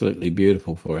absolutely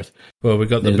beautiful for us. Well, we've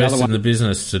got the best in the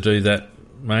business to do that,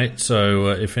 mate. So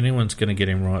if anyone's going to get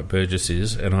him right, Burgess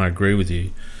is, and I agree with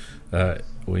you.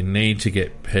 We need to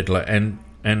get Pedlar,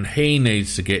 and he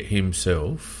needs to get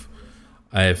himself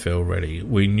AFL ready.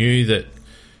 We knew that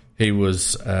he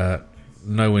was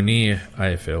nowhere near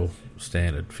AFL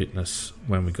standard fitness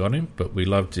when we got him, but we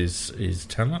loved his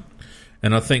talent,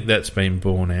 and I think that's been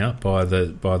borne out by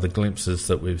the glimpses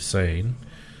that we've seen.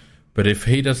 But if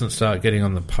he doesn't start getting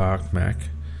on the park, Mac,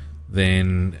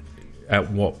 then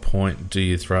at what point do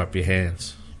you throw up your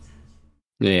hands?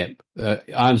 Yeah, I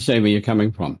understand where you're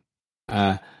coming from.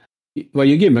 Well,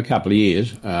 you give him a couple of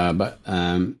years, but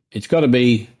it's got to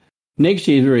be next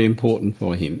year is very important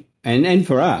for him and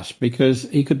for us because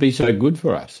he could be so good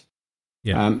for us.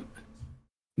 Yeah.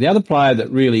 The other player that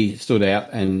really stood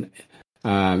out and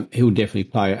he'll definitely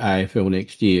play AFL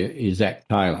next year is Zach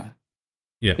Taylor.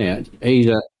 Yeah. Now,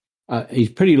 he's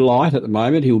pretty light at the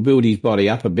moment. He'll build his body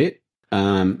up a bit.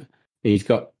 He's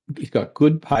got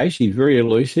good pace. He's very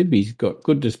elusive. He's got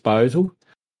good disposal.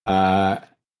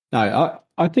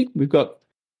 I think we've got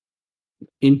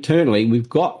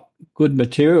good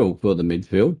material for the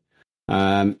midfield.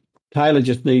 Taylor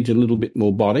just needs a little bit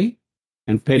more body,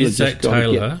 and Pedlar Is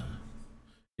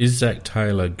Zach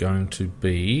Taylor going to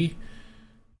be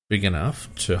big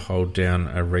enough to hold down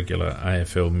a regular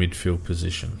AFL midfield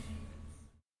position?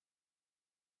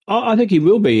 I think he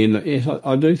will be. Yes,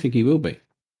 I do think he will be.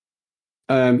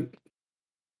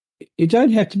 You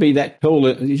don't have to be that tall.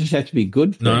 You just have to be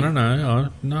good. No.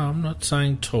 I'm not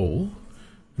saying tall.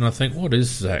 And I think, what is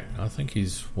Zach? I think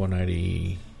he's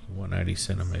 180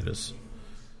 centimetres.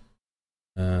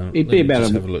 He'd be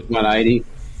about 180.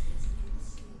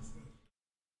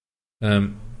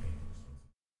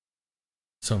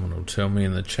 Someone will tell me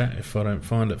in the chat if I don't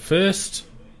find it first.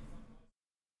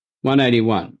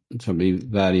 181. That's what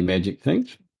Vardy Magic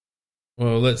thinks.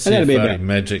 Well, let's see if Vardy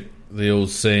Magic, the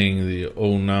all-seeing, the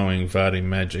all-knowing Vardy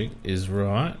Magic is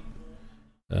right.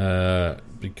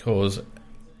 Because,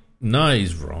 no,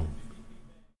 he's wrong.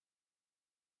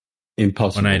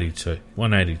 Impossible.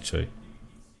 182.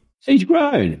 He's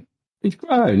grown.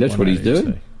 That's what he's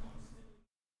doing.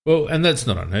 Well, and that's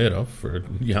not unheard of for a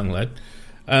young lad.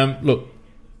 Look,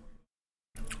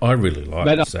 I really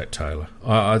like Zach Taylor.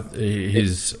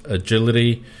 His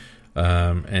agility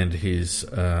and his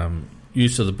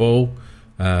use of the ball,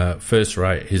 first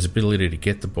rate. His ability to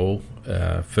get the ball,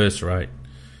 first rate.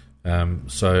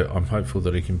 So I'm hopeful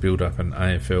that he can build up an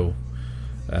AFL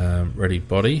ready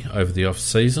body over the off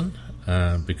season,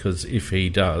 because if he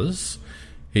does,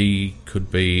 he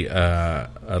could be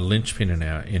a linchpin in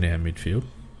our midfield.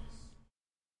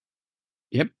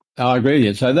 Yep, I agree with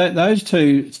you. So those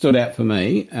two stood out for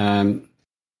me,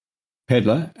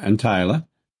 Pedlar and Taylor.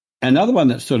 Another one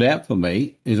that stood out for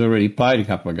me is already played a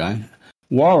couple of games.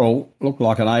 Worrell looked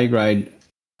like an A-grade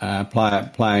player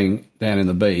playing down in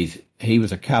the Bs. He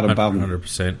was a cut above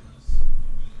 100%.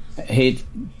 He's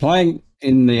playing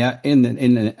in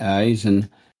the A's and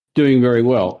doing very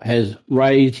well. Has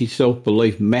raised his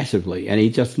self-belief massively, and he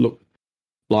just looked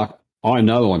like I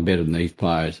know I'm better than these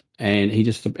players. And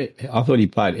I thought he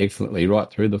played excellently right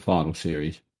through the final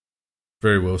series.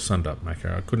 Very well summed up,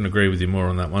 Macca. I couldn't agree with you more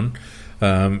on that one.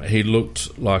 He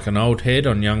looked like an old head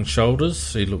on young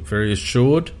shoulders. He looked very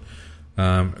assured.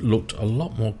 Looked a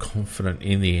lot more confident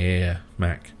in the air,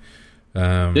 Mac.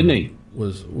 Didn't he?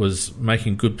 Was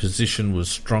making good position, was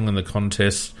strong in the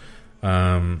contest.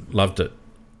 Loved it.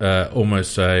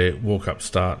 Almost a walk-up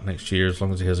start next year as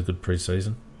long as he has a good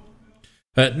pre-season.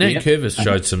 Nankervis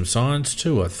showed some signs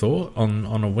too, I thought,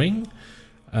 on a wing.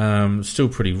 Still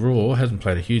pretty raw, hasn't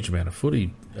played a huge amount of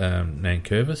footy,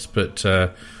 Nankervis, but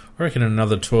I reckon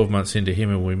another 12 months into him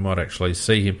and we might actually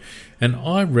see him. And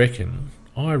I reckon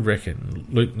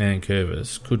Luke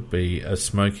Nankervis could be a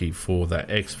smoky for that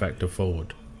X-factor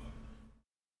forward.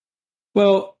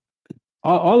 Well,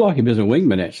 I like him as a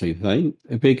wingman, actually, Thane,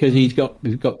 because he's got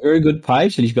very good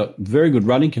pace and he's got very good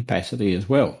running capacity as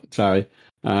well. So,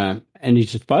 and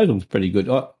his disposal is pretty good.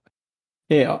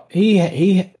 He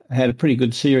had a pretty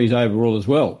good series overall as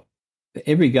well.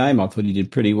 Every game I thought he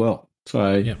did pretty well.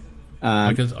 So, yeah.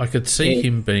 I could see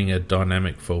him being a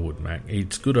dynamic forward, Mac.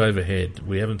 He's good overhead.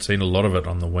 We haven't seen a lot of it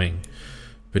on the wing,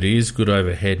 but he is good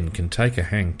overhead and can take a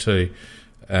hang too.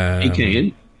 He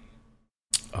can.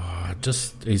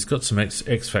 He's got some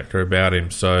X factor about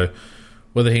him. So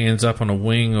whether he ends up on a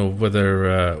wing or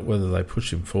whether they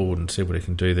push him forward and see what he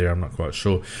can do there, I'm not quite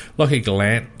sure. Lockie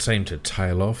Gallant seemed to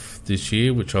tail off this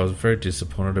year, which I was very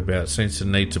disappointed about. Seems to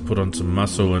need to put on some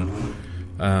muscle and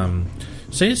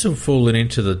seems to have fallen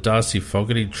into the Darcy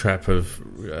Fogarty trap of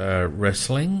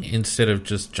wrestling instead of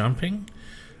just jumping.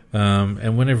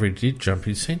 And whenever he did jump,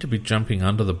 he seemed to be jumping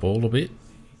under the ball a bit.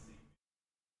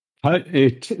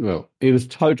 It was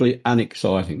totally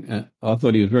unexciting. I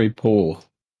thought he was very poor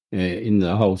in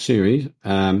the whole series.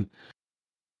 Along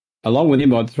with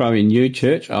him, I'd throw in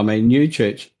Newchurch. I mean,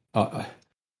 Newchurch,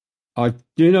 I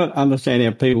do not understand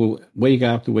how people week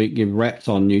after week give raps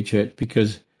on Newchurch,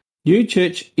 because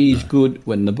Newchurch is good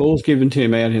when the ball's given to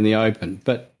him out in the open,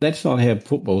 but that's not how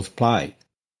football's played.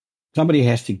 Somebody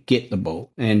has to get the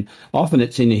ball, and often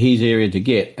it's in his area to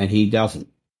get, and he doesn't.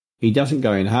 He doesn't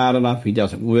go in hard enough. He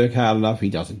doesn't work hard enough. He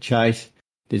doesn't chase.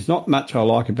 There's not much I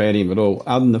like about him at all,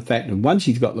 other than the fact that once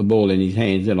he's got the ball in his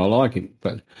hands, then I like him.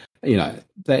 But,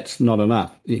 that's not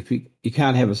enough. If you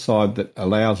can't have a side that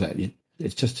allows that.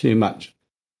 It's just too much.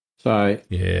 So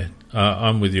yeah,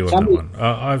 I'm with you on that one.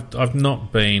 I've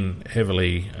not been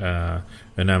heavily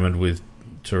enamoured with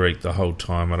Tariq the whole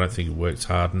time. I don't think he works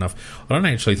hard enough. I don't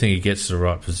actually think he gets to the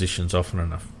right positions often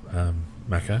enough,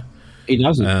 Macca. He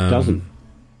doesn't.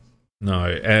 No,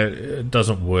 it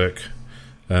doesn't work.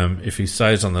 If he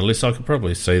stays on the list, I could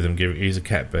probably see them giving. He's a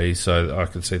Cat B, so I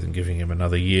could see them giving him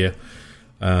another year.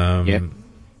 Yep.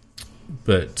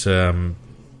 But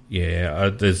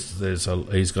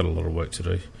he's got a lot of work to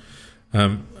do.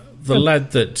 The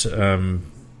lad that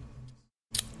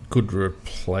could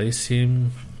replace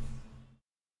him.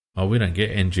 Oh, we don't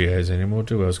get NGOs anymore,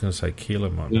 do we? I was going to say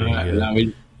Keeler might be.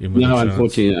 No,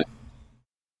 unfortunately,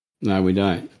 no, we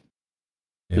don't.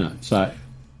 Yeah. No, so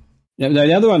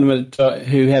the other one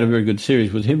who had a very good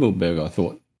series was Himmelberg. I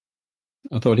thought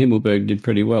Himmelberg did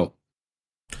pretty well.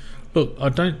 Look, I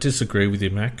don't disagree with you,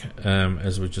 Mac.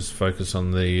 As we just focus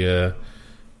on the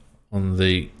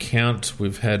count,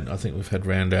 I think we've had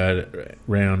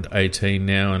round 18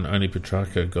 now, and only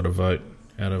Petrarca got a vote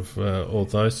out of all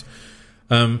those.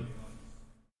 Do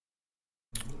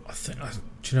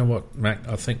you know what, Mac?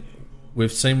 I think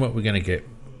we've seen what we're going to get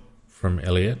from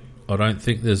Elliott. I don't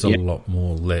think there's a lot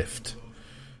more left.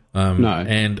 No.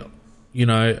 And,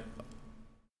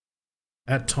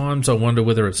 at times I wonder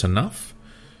whether it's enough.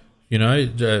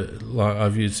 Like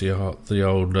I've used the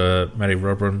old Matty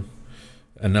Robran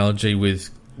analogy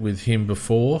with him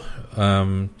before.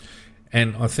 And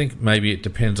I think maybe it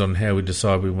depends on how we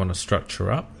decide we want to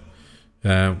structure up.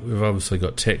 We've obviously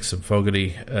got Tex and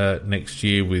Fogarty next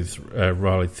year with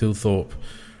Riley Thilthorpe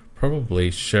probably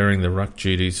sharing the ruck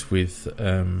duties with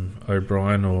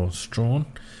O'Brien or Strawn.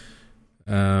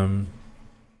 I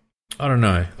don't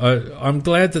know. I'm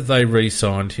glad that they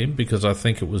re-signed him because I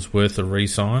think it was worth a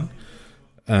re-sign.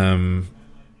 I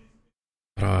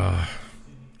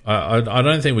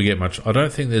don't think we get much. I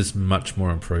don't think there's much more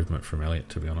improvement from Elliott,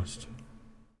 to be honest.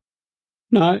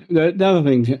 No, the other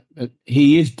thing,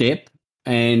 he is depth,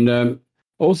 and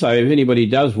also if anybody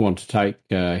does want to take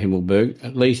Himmelberg,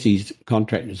 at least he's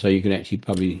contracted, so you can actually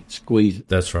probably squeeze.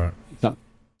 That's right.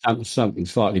 Something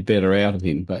slightly better out of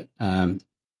him, but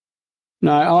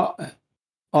no,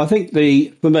 I think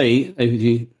for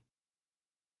me,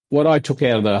 what I took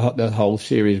out of the whole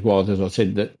series was, as I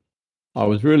said, that I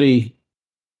was really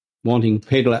wanting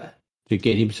Pedler to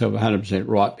get himself 100%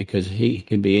 right, because he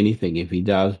can be anything if he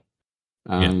does.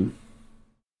 And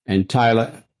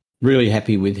Taylor, really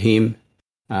happy with him.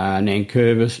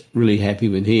 Nankervis, really happy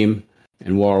with him.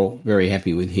 And Worrell, very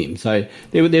happy with him. So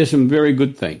there's some very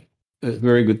good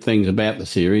things about the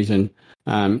series. And,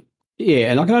 and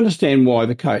I can understand why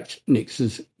the coach, Nix,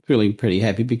 is feeling pretty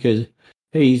happy, because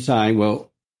he's saying,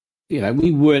 well,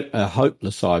 we weren't a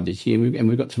hopeless side this year, and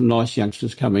we've got some nice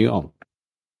youngsters coming on.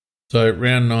 So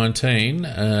round 19,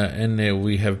 and there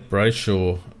we have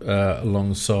Brayshaw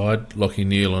alongside Lockie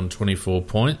Neal on 24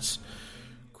 points.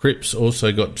 Cripps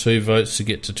also got 2 votes to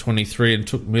get to 23, and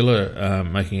took Miller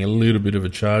making a little bit of a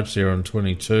charge there on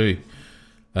 22.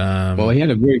 Well, he had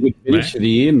a very good finish of the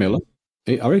year, Miller.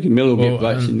 I reckon Miller will get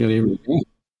votes in nearly every game.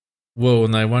 Well,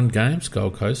 and they won games,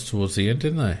 Gold Coast, towards the end,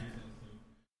 didn't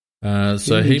they?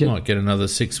 So he might get another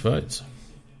 6 votes.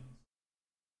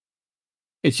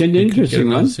 It's an interesting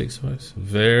one. 6 votes.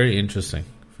 Very interesting.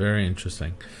 Very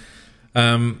interesting.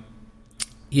 What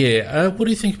do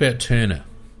you think about Turner?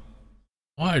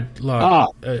 I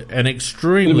like an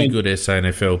extremely good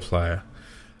SANFL player.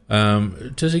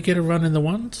 Does he get a run in the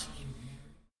ones?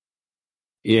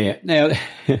 Yeah. Now,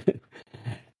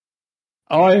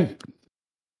 I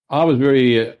was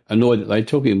very annoyed that they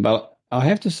took him, but I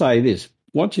have to say this.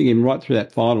 Watching him right through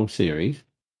that final series,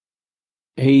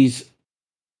 he's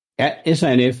at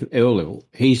SANFL level.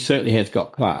 He certainly has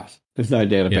got class. There's no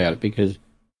doubt about it, because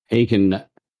he can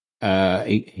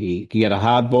he can get a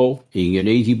hard ball, he can get an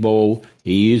easy ball,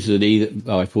 he uses it either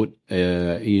by foot, he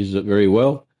uses it very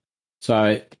well.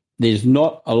 So there's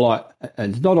not a lot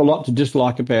to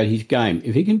dislike about his game.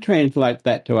 If he can translate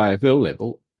that to AFL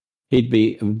level, he'd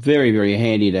be very, very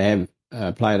handy to have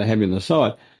a player to have in the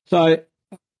side. So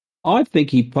I think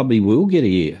he probably will get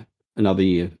another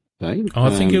year. I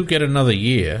think he'll get another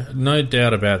year, no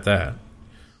doubt about that.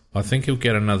 I think he'll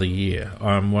get another year.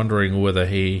 I'm wondering whether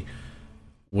he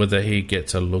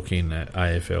gets a look in at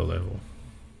AFL level.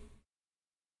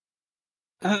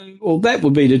 Well, that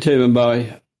would be determined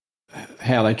by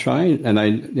how they train, and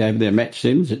they have their match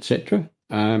sims, etc.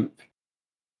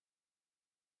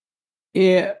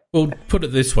 Well, put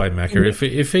it this way, Macca.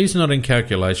 If he's not in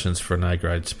calculations for an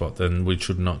A-grade spot, then we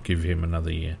should not give him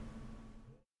another year.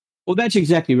 Well, that's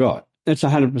exactly right. That's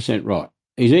 100% right.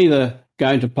 He's either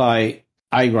going to play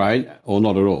A-grade or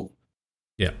not at all.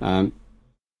 Yeah.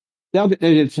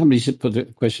 Somebody put the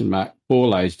question mark,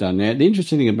 Borlase's done that. The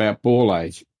interesting thing about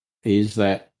Borlase is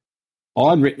that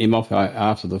I'd written him off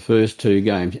after the first 2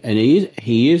 games, and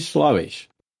he is slowish.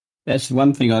 That's the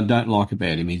one thing I don't like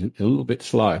about him. He's a little bit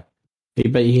slow.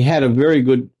 But he had a very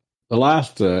good, the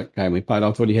last game we played,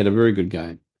 I thought he had a very good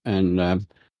game. And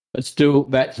but still,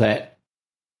 that's at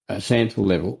SANFL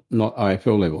level, not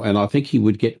AFL level. And I think he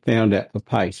would get found out for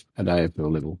pace at AFL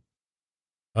level.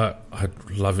 I'd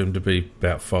love him to be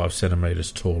about 5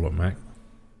 centimetres taller, Mac.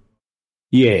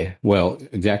 Yeah, well,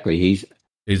 exactly. He's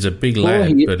a big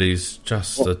lad, but he's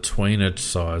just a tweener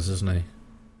size, isn't he?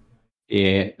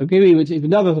 Yeah. I'll give him, if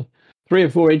another 3 or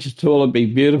 4 inches taller would be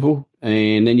beautiful,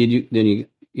 and then you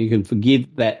can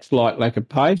forgive that slight lack of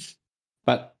pace.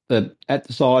 But at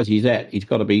the size he's at, he's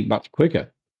got to be much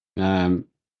quicker.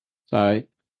 So,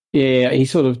 he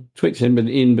sort of tweaks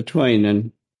in between,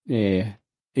 and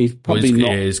he's probably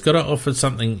not. Yeah, he's got to offer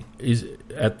something.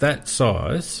 At that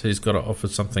size, he's got to offer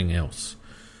something else.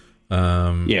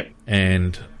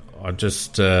 And I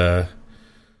just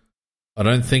I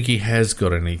don't think he has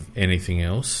got anything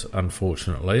else,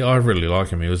 unfortunately. I really like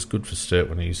him. He was good for Sturt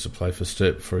when he used to play for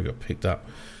Sturt before he got picked up.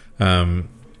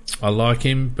 I like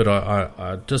him, but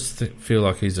I just feel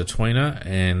like he's a tweener,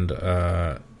 and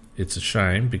it's a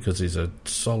shame because he's a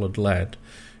solid lad.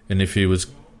 And if he was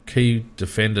key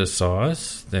defender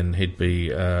size, then he'd be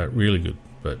really good.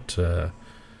 But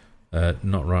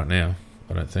not right now,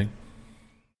 I don't think.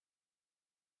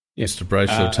 Yep. Mr.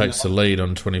 Brayshaw takes the lead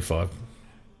on 25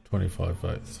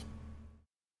 votes.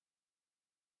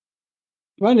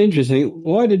 One interesting,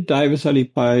 why did Davis only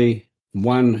play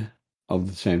one of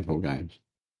the SANFL games?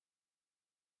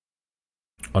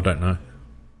 I don't know.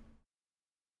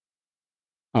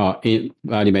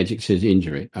 Vardy Magic says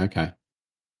injury. Okay.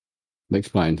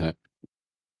 Explain that.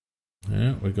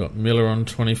 Yeah, we've got Miller on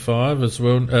 25 as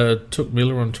well. Took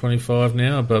Miller on 25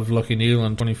 now, above Lockie Neal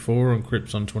on 24 and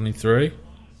Cripps on 23.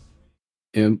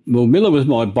 Well, Miller was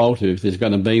my bolter if there's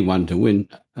going to be one to win.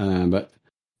 But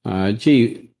tell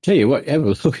you what, have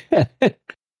a look at it.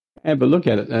 Have a look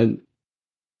at it. And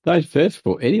those first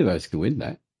 4, any of those can win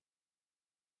that.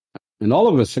 And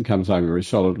Oliver comes over very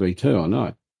solidly too, I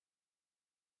know.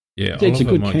 Yeah,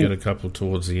 Oliver might get a couple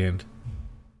towards the end.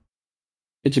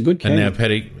 It's a good camp.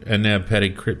 And now Paddy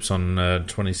Cripps on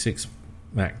 26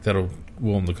 Mac. That'll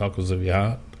warm the cockles of your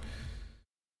heart.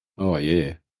 Oh,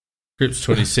 yeah. Cripps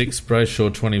 26,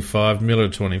 Brayshaw 25, Miller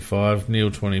 25, Neil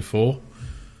 24.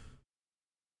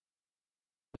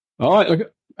 All right,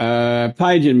 look,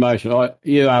 Page in motion.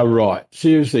 You are right.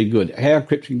 Seriously good. How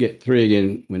Cripps can get 3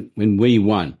 again when we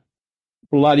won?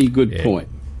 Bloody good point.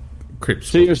 Cripps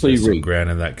seriously wasn't best on ground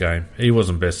in that game. He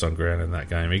wasn't best on ground in that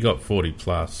game. He got 40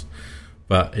 plus,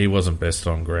 but he wasn't best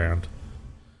on ground.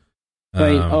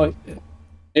 Every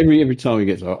time he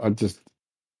gets,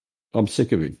 I'm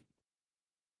sick of him.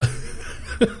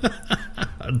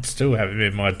 I'd still have him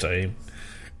in my team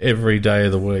every day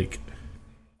of the week.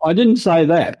 I didn't say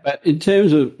that, but in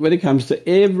terms of when it comes to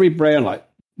every Brownlow,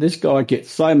 this guy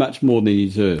gets so much more than he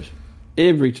deserves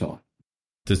every time.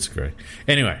 Disagree.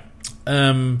 Anyway,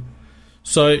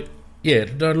 so yeah,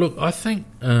 no, look, I think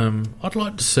I'd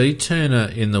like to see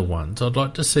Turner in the ones. I'd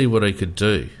like to see what he could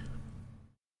do,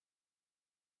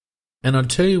 and I'd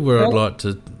tell you where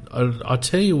I'll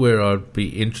tell you where I'd be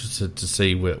interested to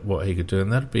see what he could do,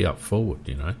 and that'd be up forward,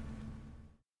 you know.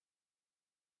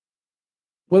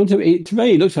 Well, to me,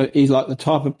 he looks like he's like the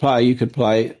type of player you could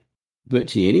play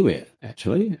virtually anywhere,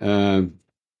 actually,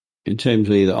 in terms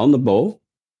of either on the ball,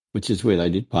 which is where they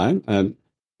did play him.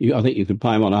 I think you could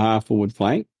play him on a half-forward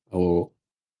flank or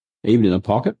even in a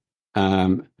pocket.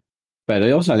 But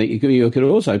I also think you could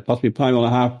also possibly play him on a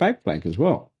half-back flank as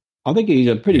well. I think he's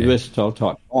a pretty versatile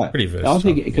type player. Pretty versatile. I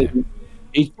think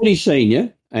he's pretty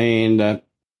senior and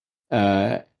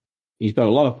he's got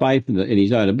a lot of faith in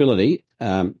his own ability.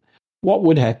 What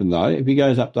would happen, though, if he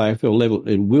goes up to AFL level,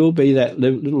 it will be that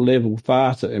little level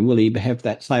faster, and will he have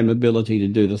that same ability to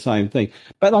do the same thing?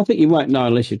 But I think you won't know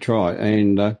unless you try.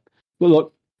 And, well,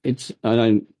 look, I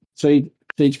don't see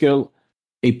Siege,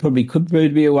 he probably could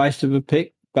prove to be a waste of a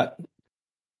pick, but,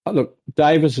 look,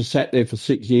 Davis has sat there for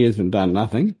 6 years and done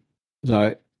nothing.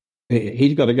 So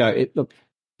he's got to go. Look,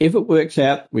 if it works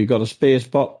out, we've got a spare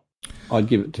spot, I'd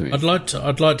give it to him. I'd like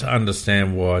to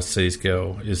understand why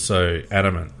Seasgill is so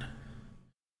adamant.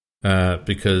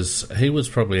 Because Turner was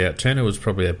probably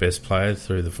our best player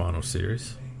through the final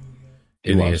series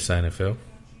in the SANFL.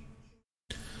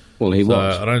 Well, he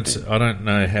was. I don't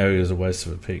know how he was a waste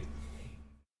of a pick.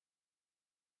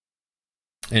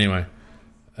 Anyway,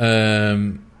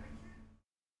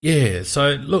 yeah.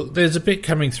 So look, there's a bit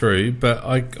coming through, but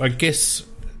I guess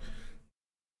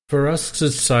for us to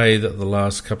say that the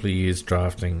last couple of years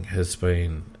drafting has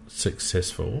been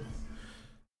successful,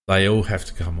 they all have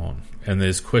to come on. And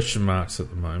there's question marks at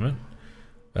the moment.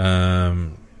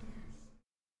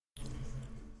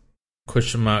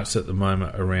 Question marks at the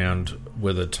moment around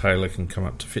whether Taylor can come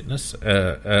up to fitness,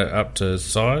 up to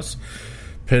size.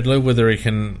 Pedler, whether he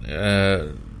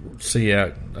can see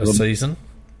out a season.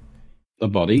 The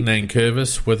body.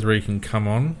 Nankervis, whether he can come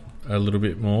on a little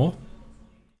bit more.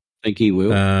 I think he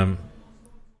will.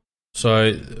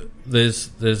 So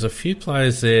there's a few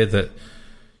players there that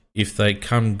if they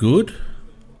come good,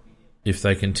 if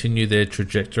they continue their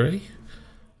trajectory,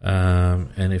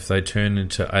 and if they turn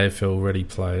into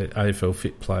AFL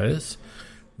fit players,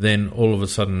 then all of a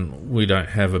sudden we don't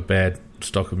have a bad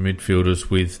stock of midfielders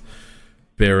with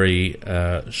Berry,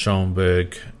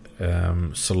 Schoenberg,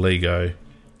 Saligo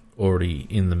already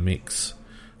in the mix.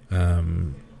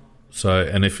 And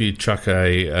if you chuck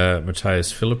a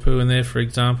Mateus Philippou in there, for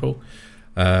example,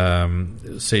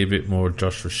 see a bit more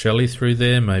Josh Rochelle through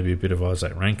there, maybe a bit of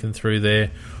Isaac Rankin through there.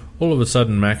 All of a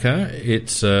sudden, Macca,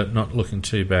 it's not looking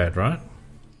too bad, right?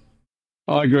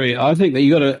 I agree. I think that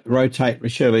you got to rotate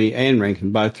Rochelle and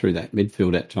Rankin both through that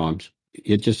midfield at times.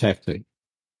 You just have to.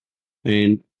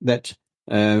 And that's,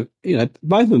 both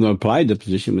of them have played the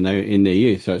position when they were in their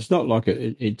youth, so it's not like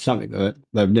it's something that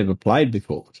they've never played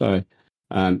before. So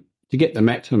to get the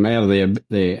maximum out of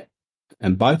their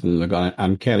and both of them have got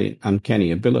an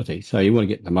uncanny ability, so you want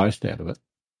to get the most out of it.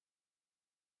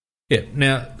 Yeah.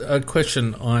 Now, a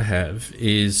question I have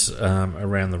is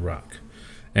around the ruck.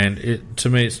 And to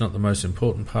me, it's not the most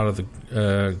important part of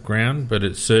the ground, but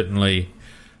it's certainly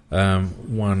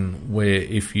one where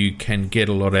if you can get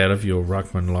a lot out of your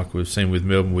ruckman, like we've seen with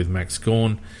Melbourne with Max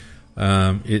Gawn,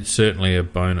 it's certainly a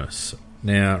bonus.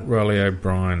 Now, Riley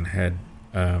O'Brien had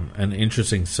an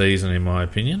interesting season, in my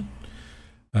opinion.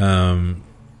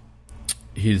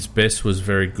 His best was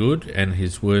very good, and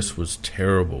his worst was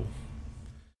terrible.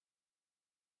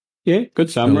 Yeah, good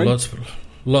summary.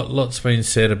 Lots been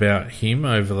said about him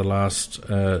over the last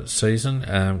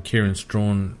season. Kieran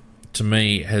Strawn, to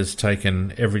me, has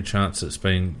taken every chance that's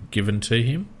been given to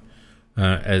him.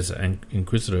 As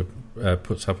Inquisitor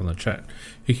puts up on the chat,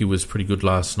 Hickey was pretty good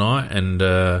last night, and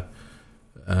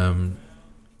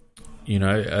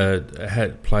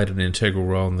had played an integral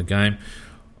role in the game.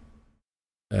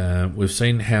 We've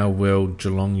seen how well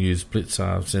Geelong used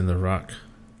Blitzarves in the ruck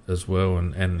as well,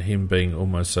 and him being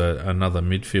almost another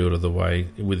midfielder the way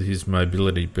with his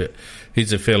mobility, but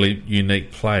he's a fairly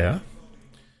unique player.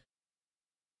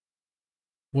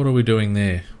 What are we doing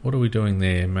there?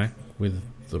 Mac, with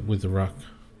the ruck?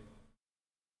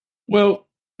 Well,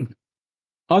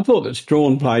 I thought that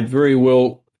Strawn played very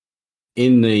well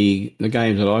in the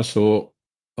games that I saw,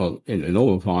 in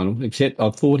all the finals, except I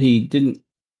thought he didn't,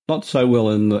 not so well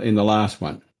in the last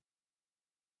one.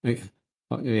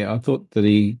 Yeah, I thought that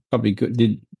he probably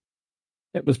did.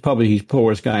 That was probably his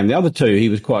poorest game. The other two, he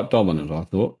was quite dominant, I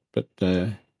thought. But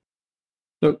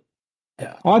look,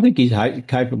 I think he's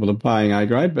capable of playing A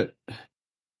grade. But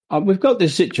we've got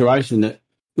this situation that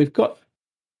we've got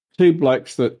two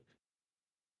blokes that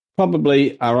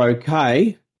probably are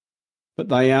okay, but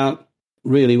they aren't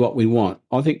really what we want.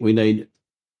 I think we need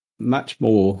much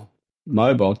more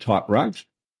mobile type rucks.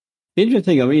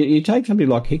 Interesting, I mean, you take somebody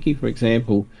like Hickey, for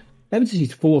example, that was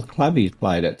his fourth club he's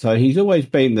played at. So he's always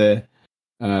been the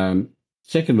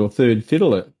second or third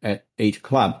fiddle at each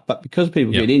club. But because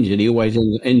people get injured, he always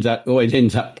ends up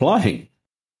playing.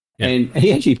 Yep. And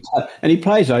he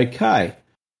plays okay.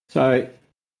 So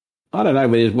I don't know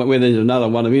whether there's another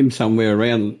one of him somewhere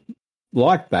around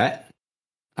like that.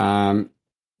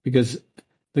 Because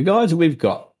the guys that we've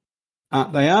got,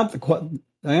 they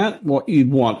aren't what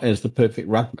you'd want as the perfect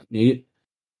ruckman.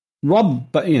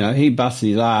 Rob, but he busts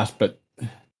his ass, but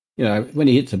when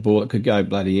he hits a ball, it could go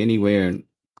bloody anywhere.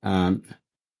 And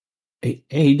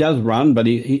he does run, but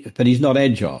he's not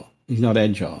agile. He's not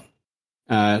agile.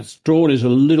 Strawn is a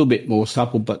little bit more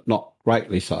supple, but not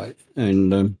greatly so,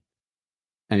 and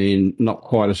not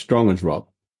quite as strong as Rob.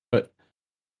 But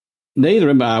neither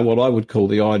of them are what I would call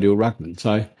the ideal ruckman.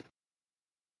 So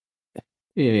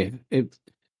yeah, it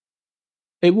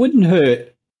wouldn't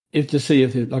hurt to see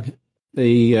if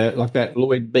like that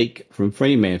Lloyd Beak from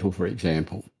Fremantle, for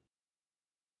example,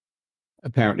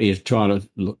 apparently is trying to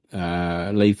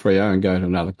leave Freo and go to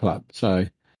another club. So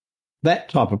that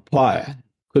type of player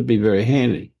could be very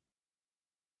handy.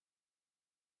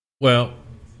 Well,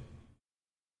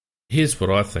 here's what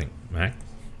I think, Mac.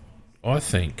 I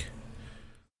think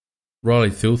Riley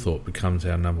Thilthorpe becomes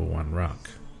our number one ruck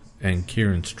and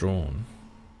Kieran Strawn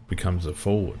becomes a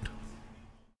forward.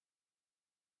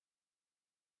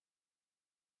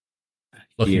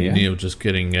 Lachie McNeil just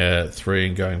getting 3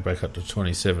 and going back up to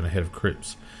 27 ahead of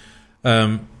Cripps.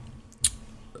 The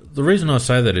reason I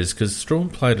say that is because Strawn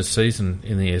played a season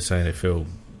in the SANFL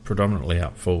predominantly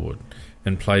up forward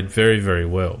and played very, very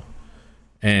well.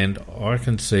 And I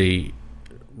can see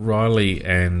Riley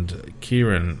and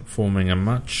Kieran forming a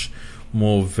much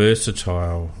more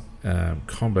versatile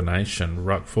combination,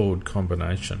 ruck-forward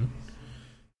combination,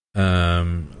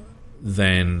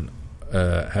 than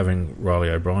having Riley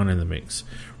O'Brien in the mix.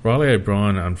 Riley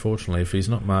O'Brien, unfortunately, if he's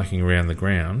not marking around the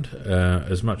ground,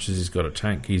 as much as he's got a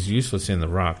tank, he's useless in the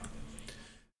ruck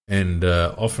and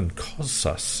often costs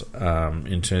us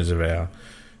in terms of our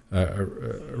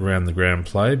around the ground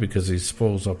play because he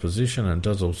spoils opposition and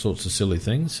does all sorts of silly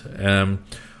things.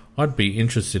 I'd be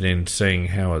interested in seeing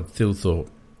how a Thilthorpe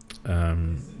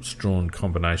Strawn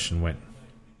combination went.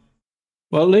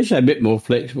 Well, at least they're a bit more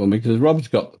flexible because Rob's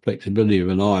got the flexibility of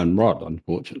an iron rod,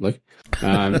 unfortunately.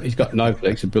 He's got no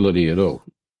flexibility at all.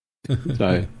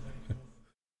 So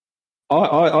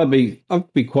I'd be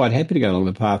quite happy to go along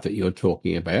the path that you're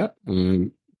talking about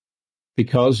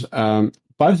because both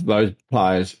of those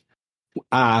players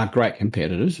are great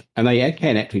competitors and they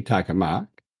can actually take a mark.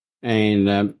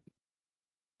 And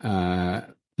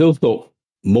Thilthorpe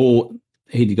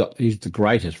he's the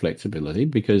greatest flexibility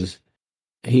because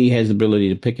he has the ability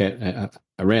to pick out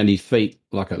around his feet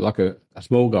like a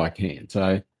small guy can.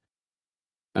 So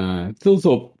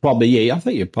Thilthorpe probably, I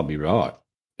think you're probably right.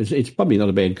 It's probably not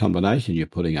a bad combination you're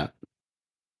putting up.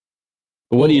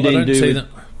 But what do you do?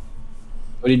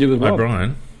 What do you do with Rob?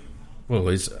 O'Brien? Well,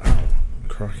 he's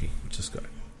crikey, just got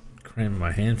crammed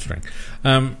my hamstring.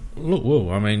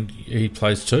 He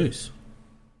plays twos.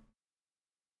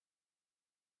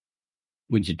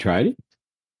 Would you trade him?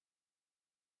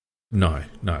 No.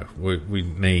 We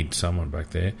need someone back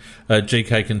there.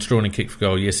 GK can Strawn and kick for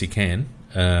goal. Yes, he can.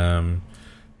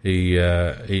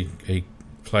 He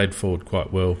played forward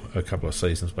quite well a couple of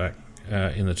seasons back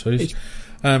in the twos.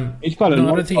 He's got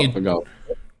for goal.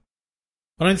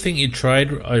 I don't think you'd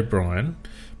trade O'Brien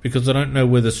because I don't know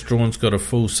whether Strawn's got a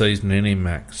full season in him,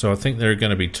 Mac. So I think there are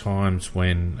going to be times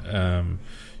when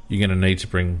you're going to need to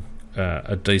bring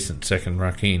a decent second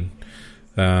ruck in.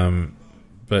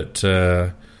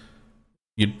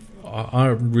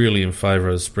 I'm really in favour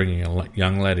of bringing a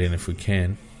young lad in if we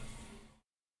can.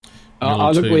 I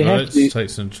Miller, think 2 we votes, have to.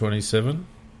 takes him to 27.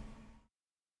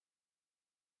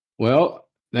 Well,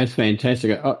 that's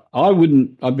fantastic.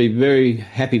 I'd be very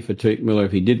happy for Tuke Miller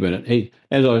if he did win it.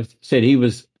 As I said, he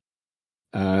was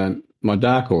my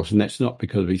dark horse, and that's not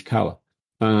because of his colour.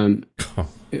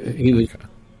 He was. Okay.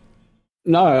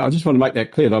 No, I just want to make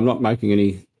that clear. I'm not making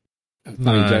any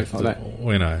funny jokes like that.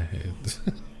 We know.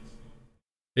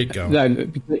 Keep going. No,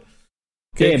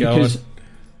 because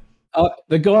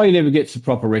the guy never gets the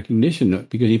proper recognition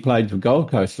because he played for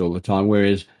Gold Coast all the time,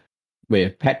 where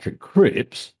Patrick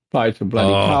Cripps played for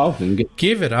bloody Carlton.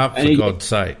 Give it up, for God's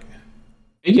sake.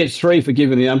 He gets 3 for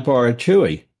giving the umpire a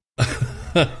chewy.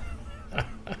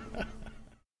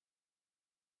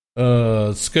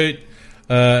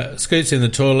 Scoot's in the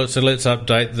toilet, so let's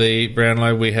update the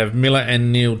Brownlow. We have Miller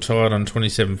and Neil tied on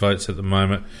 27 votes at the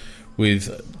moment with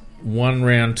 1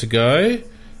 round to go.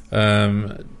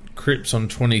 Cripps on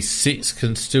 26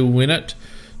 can still win it.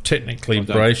 Technically,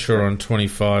 Brayshaw on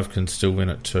 25 can still win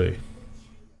it too.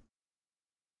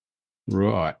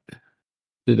 Right.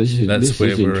 That's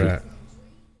where we're at.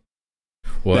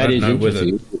 Well, I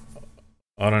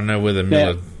don't know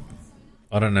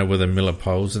whether Miller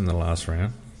polls in the last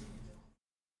round.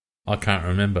 I can't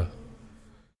remember.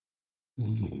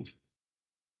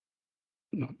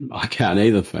 I can't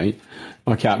either, Fane.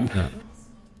 I can't. No.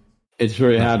 It's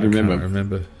very hard to remember. I can't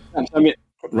remember. I mean,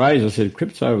 Razor said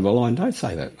Cripps over the line. Don't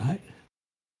say that, mate.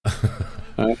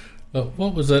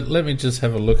 What was it? Let me just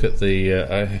have a look at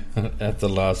the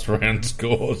last round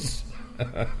scores.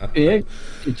 Yeah,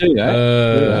 you do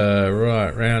that.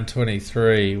 Right, round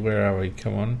 23. Where are we?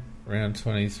 Come on, round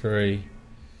 23.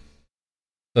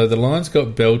 So the Lions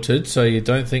got belted. So you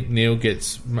don't think Neil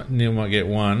might get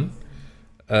 1.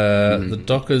 The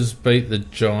Dockers beat the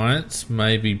Giants.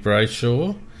 Maybe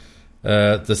Brayshaw.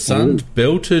 The Suns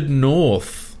belted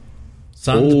North.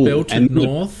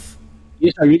 North.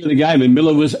 Yes, I read the game, and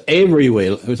Miller was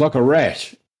everywhere. It was like a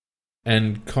rash.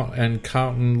 And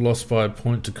Carlton lost by a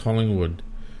point to Collingwood.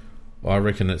 I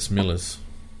reckon it's Miller's.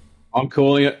 I'm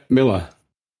calling it Miller.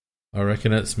 I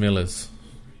reckon it's Miller's.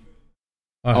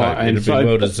 I hope it'll be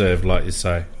well deserved, like you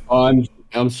say. I'm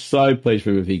so pleased for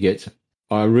him if he gets it.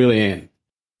 I really am.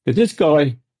 Because this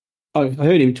guy, I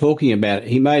heard him talking about it.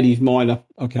 He made his mind up.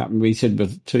 I can't remember. He said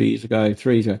 2 years ago,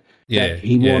 3 years ago. Yeah,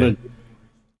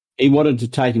 he wanted to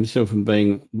take himself from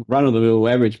being run-of-the-mill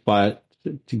average player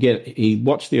to get. He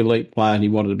watched the elite player and he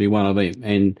wanted to be one of them.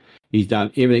 And he's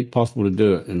done everything possible to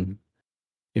do it. And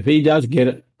if he does get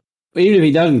it, even if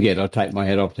he doesn't get it, I take my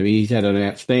hat off to him. He's had an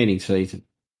outstanding season.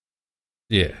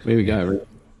 Yeah. There we go. Rick.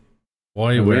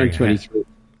 Why are you wearing 23?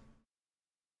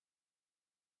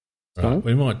 Right.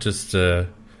 We might just... you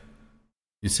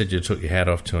said you took your hat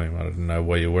off to him. I don't know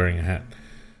why you're wearing a hat.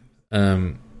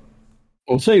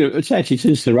 Well, see, it's actually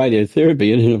since the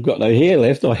radiotherapy and I've got no hair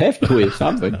left, I have to wear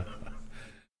something.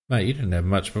 Mate, you didn't have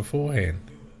much beforehand.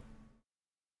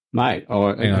 Mate,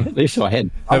 at least I had.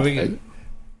 I'm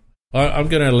going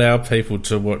to allow people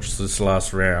to watch this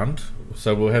last round,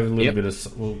 so we'll have a little bit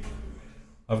of...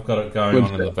 I've got it going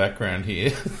on in the background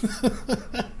here.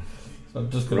 So I'm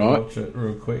just going to watch it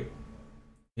real quick.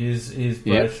 Here's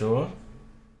Brayshaw.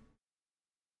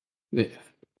 Yeah.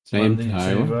 Sam Monday,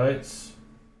 Taylor. 2 votes.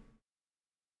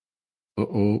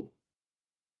 Uh-oh.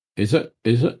 Is it?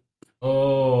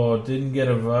 Oh, didn't get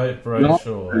a vote,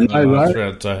 Brayshaw. No last vote.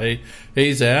 round, so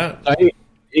he's out.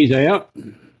 He's out.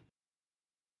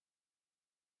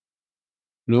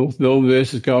 Northville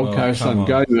versus Gold Coast.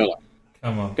 Go Miller.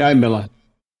 Come on. Go Miller.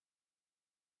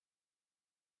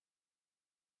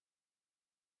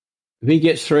 If he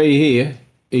gets 3 here,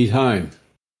 he's home.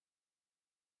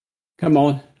 Come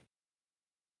on.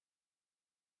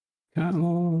 Come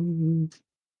on.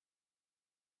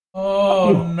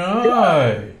 Oh,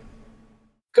 no.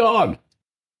 God.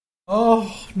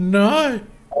 Oh, no.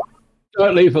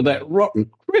 Don't leave for that rotten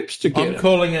Cripps to get I'm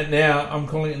calling it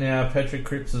now. Patrick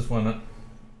Cripps has won it.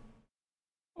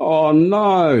 Oh,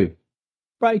 no.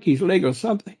 Break his leg or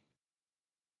something.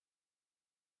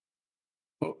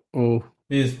 Oh.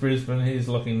 Here's Brisbane. Here's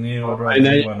Lockie Neal.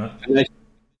 He won it.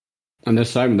 And they're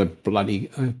saying the bloody...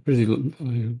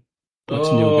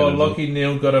 Lockie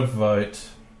Neal got a vote.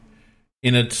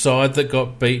 In a side that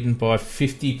got beaten by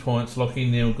 50 points, Lockie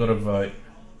Neal got a vote.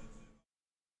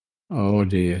 Oh,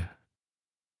 dear.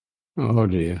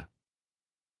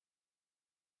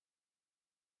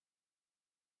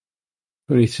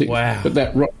 26. Wow. But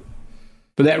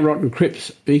that rotten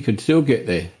Cripps, he could still get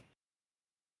there.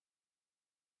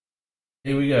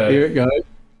 Here we go. Here it goes.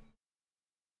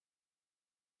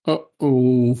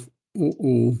 Uh-oh.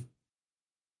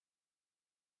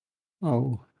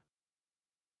 Oh,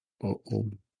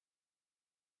 oh.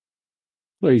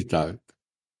 Please don't.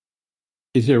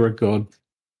 Is there a God?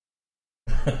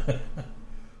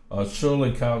 Oh,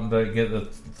 surely Carlton don't get the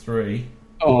 3.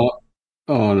 Oh,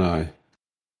 oh no.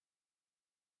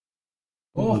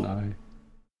 Oh, Oh, no.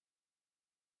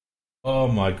 oh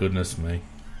my goodness me.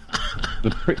 The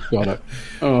prick got it.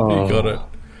 Oh. He got it.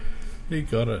 He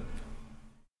got it.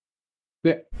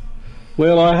 Yeah.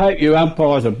 Well, I hope you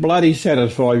umpires are bloody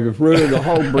satisfied. You've ruined the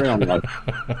whole Brownlow.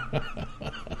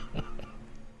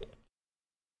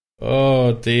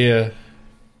 Oh dear.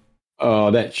 Oh,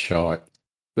 that's shite.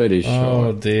 That is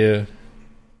Oh shite. dear.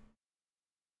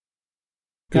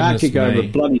 Can't Goodness kick over me.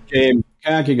 bloody jam.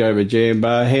 Can't kick over jam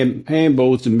bar.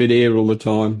 Handballs in mid-air all the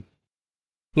time.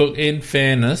 Look, in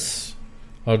fairness,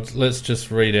 let's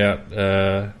just read out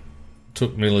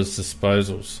Took Miller's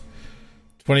disposals.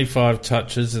 25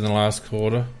 touches in the last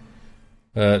quarter.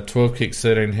 12 kicks,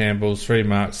 13 handballs, 3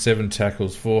 marks, 7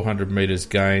 tackles, 400 metres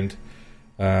gained.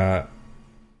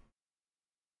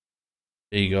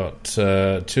 He got 2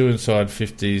 inside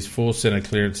 50s, 4 centre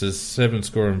clearances, 7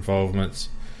 score involvements.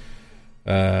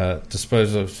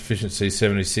 Disposal efficiency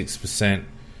 76%,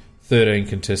 13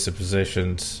 contested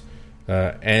possessions.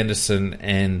 Anderson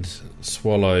and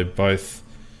Swallow both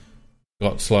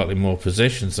got slightly more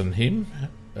possessions than him.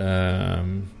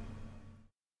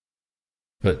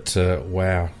 But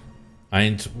wow.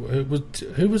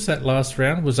 Who was that last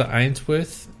round? Was it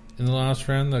Ainsworth in the last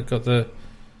round that got the...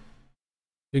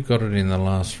 Who got it in the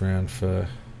last round for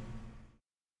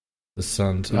the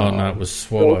Suns? Oh, no, it was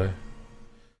Swallow.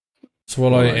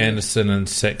 Swallow, Anderson and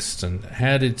Sexton.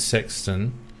 How did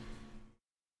Sexton...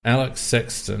 Alex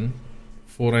Sexton,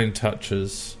 14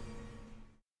 touches,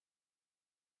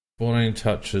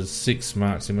 6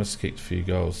 marks. He must have kicked a few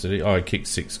goals, did he? Oh, he kicked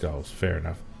 6 goals. Fair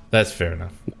enough. That's fair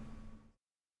enough.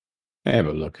 Have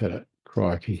a look at it.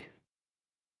 Crikey.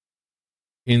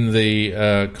 In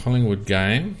the Collingwood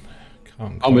game...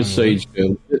 I'm a Siege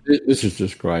girl. This is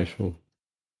disgraceful.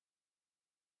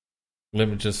 Let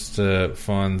me just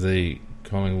find the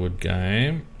Collingwood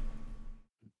game.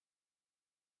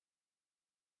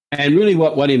 And really,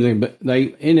 what him?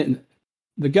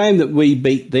 The game that we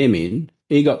beat them in,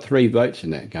 he got 3 votes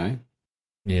in that game.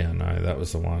 Yeah, no, that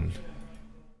was the one.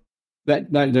 They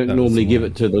don't normally give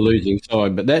it to the losing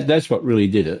side, but that's what really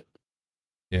did it.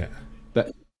 Yeah.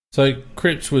 But so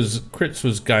Cripps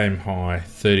was game high,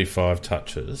 35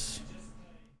 touches.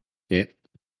 Yeah.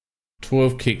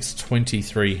 12 kicks,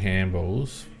 23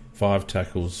 handballs, 5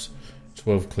 tackles,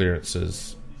 12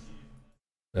 clearances.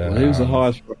 Well, he was the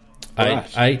highest.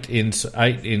 Eight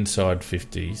inside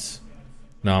 50s.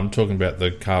 No, I'm talking about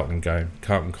the Carlton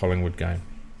Collingwood game.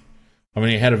 I mean,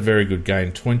 he had a very good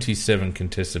game. 27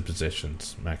 contested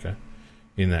possessions, Macca,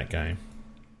 in that game.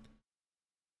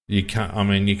 You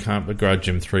can't begrudge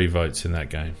him 3 votes in that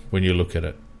game when you look at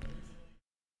it.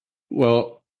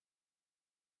 Well,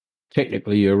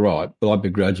 technically you're right, but I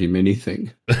begrudge him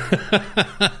anything.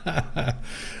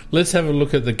 Let's have a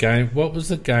look at the game. What was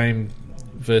the game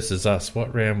versus us?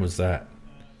 What round was that?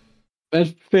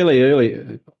 That's fairly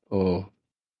early. Or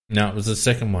no, it was the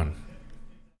second one.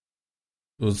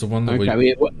 It was the one that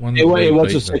it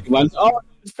was the second one. Oh,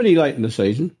 it's pretty late in the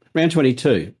season. Round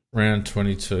 22. Round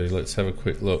 22. Let's have a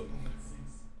quick look.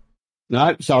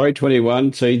 No, sorry,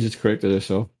 21. Seeds has corrected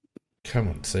herself. Come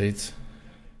on, Seeds.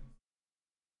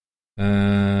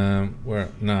 No,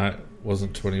 it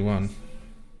wasn't 21.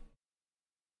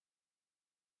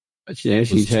 But yeah,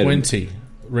 it was 20.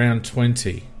 Round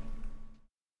 20.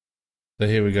 So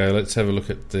here we go. Let's have a look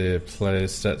at the player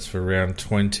stats for round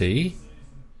 20.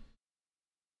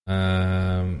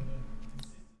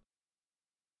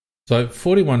 So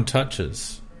 41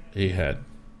 touches he had.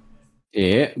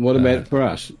 Yeah, what about for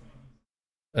us?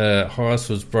 Highest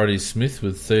was Brodie Smith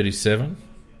with 37.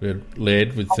 We had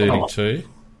Laird with 32.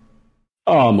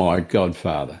 Oh my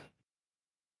Godfather.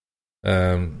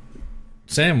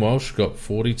 Sam Walsh got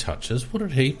 40 touches. What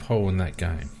did he poll in that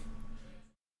game?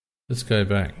 Let's go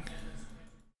back.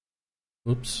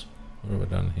 Oops. What have I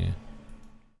done here?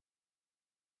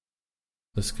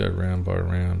 Let's go round by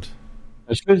round.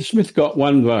 Smith got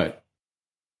 1 vote.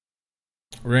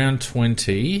 Round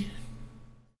 20.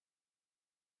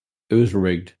 It was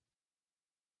rigged.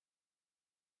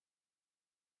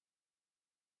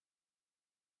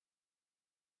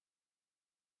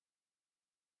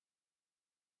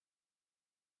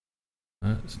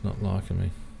 No, it's not liking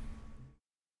me.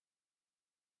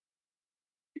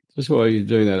 Just while you're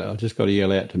doing that, I've just got to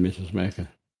yell out to Mrs. Macca.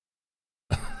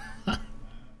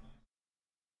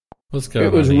 What's going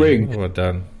on? It was rigged. What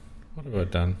have I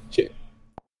done?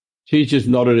 She just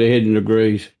nodded her head and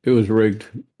agrees. It was rigged.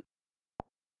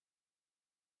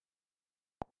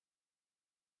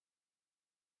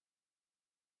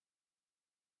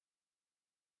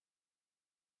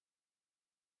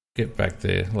 Get back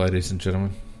there, ladies and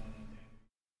gentlemen.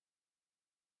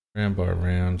 Round by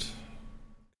round.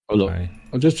 Oh, look,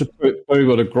 just to prove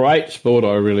what a great sport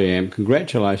I really am,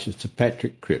 congratulations to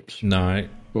Patrick Cripps. No,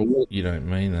 you don't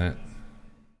mean that.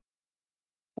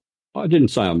 I didn't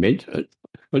say I meant it.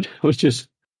 I was just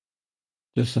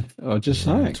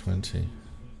saying. 20.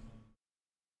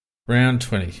 Round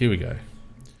 20, here we go.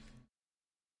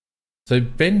 So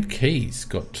Ben Keys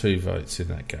got 2 votes in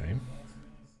that game.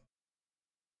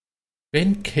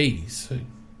 Ben Keys,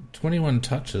 21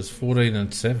 touches, 14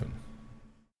 and 7.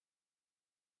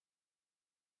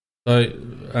 So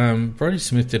Brodie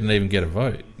Smith didn't even get a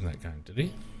vote in that game, did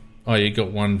he? Oh, he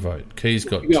got 1 vote. Keys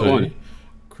got 2. One.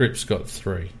 Cripps got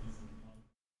 3.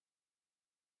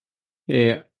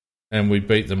 Yeah. And we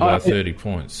beat them by 30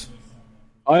 points.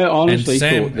 I honestly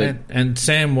thought that... And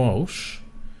Sam Walsh,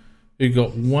 who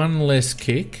got 1 less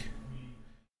kick,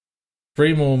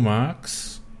 3 more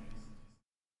marks,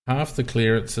 half the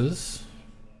clearances,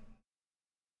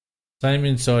 same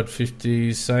inside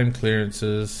 50s, same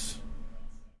clearances,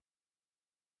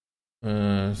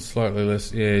 slightly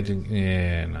less.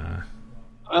 Nah.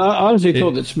 I honestly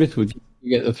thought that Smith would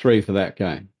get the 3 for that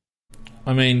game.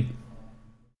 I mean,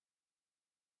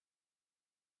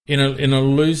 in a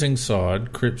losing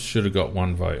side, Cripps should have got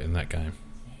 1 vote in that game.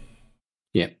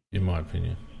 Yeah, in my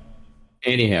opinion.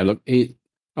 Anyhow, look, I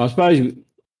suppose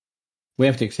we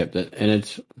have to accept it, and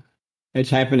it's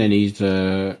happened, and he's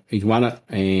won it,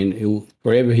 and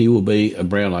forever he will be a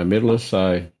Brownlow medalist.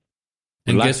 So,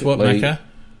 and guess what, Macca?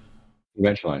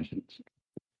 Congratulations.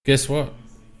 Guess what?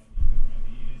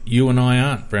 You and I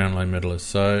aren't Brownlow medalists,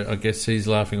 so I guess he's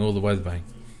laughing all the way to the bank.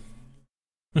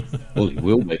 Well, he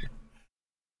will be.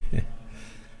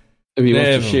 If he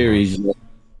wants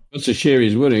to share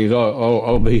his winnings,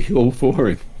 I'll be all for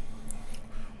him.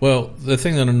 Well, the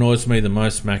thing that annoys me the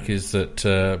most, Mac, is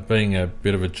that being a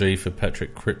bit of a G for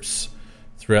Patrick Cripps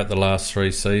throughout the last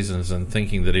 3 seasons and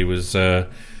thinking that he was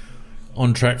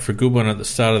on track for a good one at the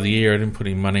start of the year, I didn't put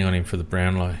any money on him for the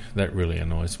Brownlow. That really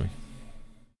annoys me.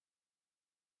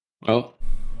 Well,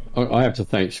 I have to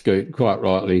thank Scoot, quite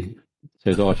rightly,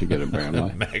 says I should get a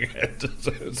Brownlow. Mac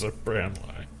deserves a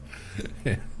Brownlow.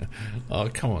 Oh,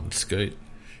 come on, Scoot.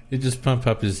 You just pump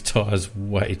up his tyres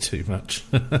way too much.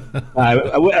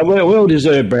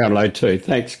 Well-deserved Brownlow too.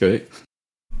 Thanks, Scoot.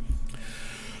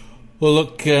 Well,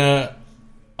 look, I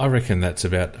reckon that's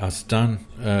about us done.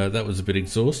 That was a bit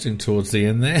exhausting towards the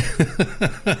end there.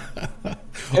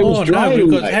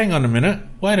 Hang on a minute.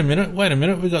 Wait a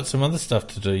minute. We've got some other stuff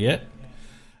to do yet.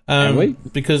 Have we?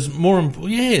 Because more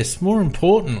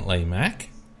importantly, Mac,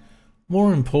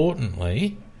 we've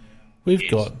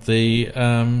got the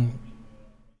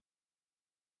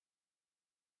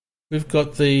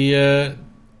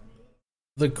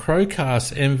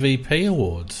Crowcast MVP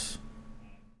awards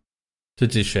to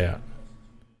dish out,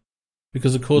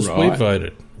 because of course we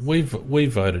voted. We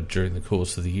voted during the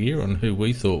course of the year on who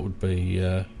we thought would be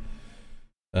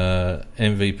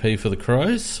MVP for the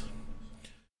Crows.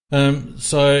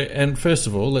 And first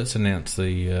of all, let's announce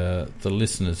the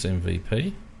listeners'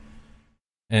 MVP.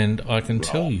 And I can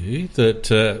tell you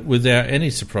that without any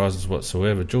surprises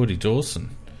whatsoever, Geordie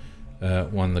Dawson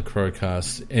won the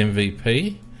Crowcast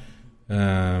MVP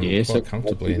quite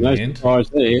comfortably in the end.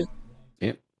 There.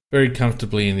 Yep. Very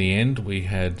comfortably in the end. He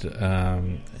had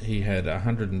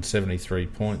 173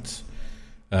 points.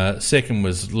 Second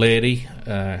was Lairdy,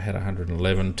 had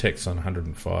 111. Tex on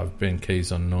 105. Ben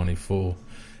Keys on 94.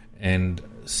 And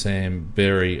Sam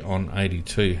Berry on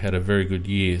 82. Had a very good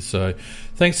year. So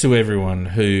thanks to everyone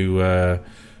who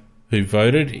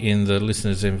voted in the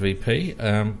listeners' MVP.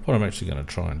 What I'm actually going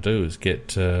to try and do is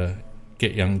get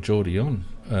young Geordie on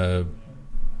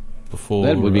before.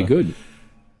 That would be good.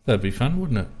 That'd be fun,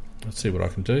 wouldn't it? Let's see what I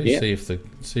can do. Yep.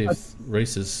 See if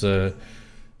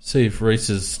Reese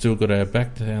has still got our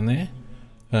back down there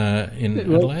in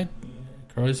Adelaide,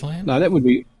 Crows-land. No, that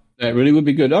really would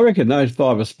be good. I reckon those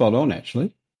 5 are spot on,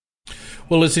 actually.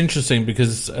 Well, it's interesting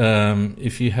because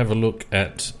if you have a look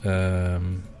at our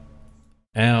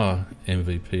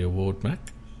MVP award, Mac.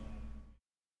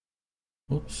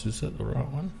 Oops, is that the right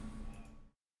one?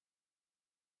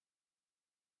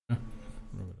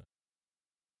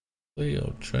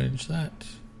 I'll change that.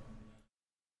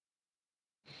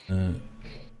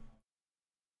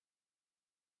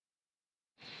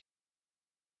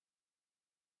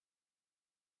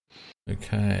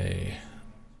 Okay.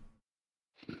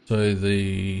 So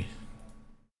the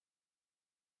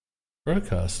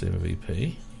Crowcast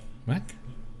MVP, Mac.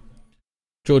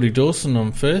 Geordie Dawson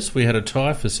on first. We had a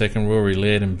tie for second, Rory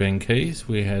Laird and Ben Keys.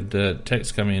 We had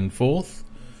Tex coming in fourth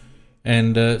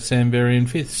and Sam Berry in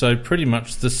fifth. So pretty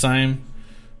much the same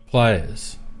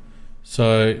players.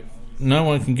 So no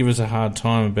one can give us a hard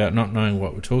time about not knowing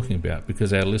what we're talking about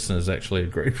because our listeners actually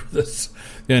agreed with us.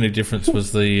 The only difference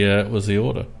was the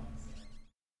order.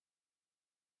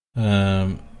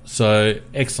 So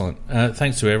excellent.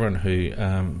 Thanks to everyone who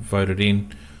voted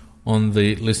in on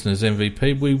the listeners'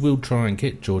 MVP. We will try and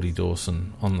get Geordie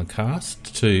Dawson on the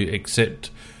cast to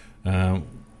accept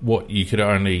what you could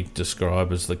only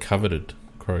describe as the coveted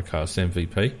Crowcast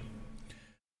MVP.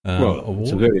 Award.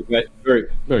 It's a very, very,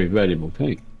 very valuable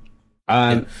thing.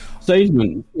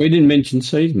 Seedsman, we didn't mention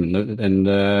Seedsman,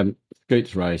 and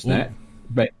Scoots raised that.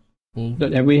 But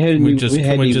have we had any?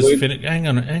 Hang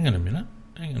on a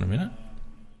minute.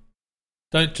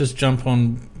 Don't just jump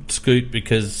on Scoot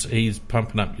because he's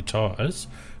pumping up your tyres.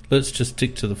 Let's just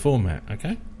stick to the format,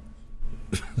 okay?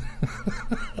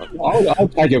 I'll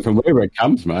take it from wherever it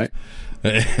comes, mate.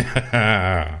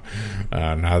 No,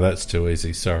 that's too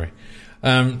easy. Sorry.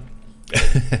 Yeah,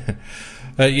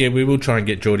 we will try and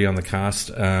get Geordie on the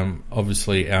cast.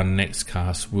 Obviously, our next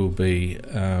cast will be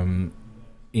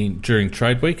during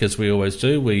Trade Week, as we always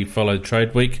do. We follow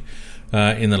Trade Week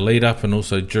in the lead up and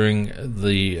also during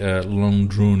the long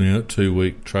drawn out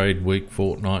 2-week Trade Week,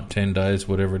 fortnight, 10 days,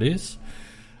 whatever it is.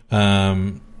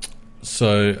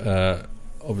 So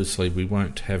obviously, we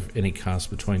won't have any cast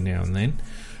between now and then.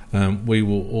 We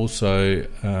will also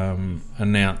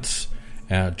announce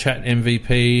our chat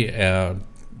MVP,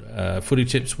 our footy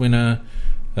tips winner,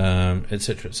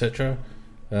 etc.,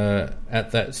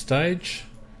 at that stage.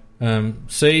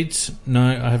 Seeds, no,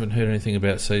 I haven't heard anything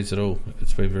about Seeds at all.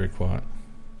 It's been very quiet.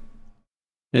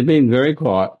 It's been very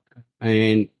quiet,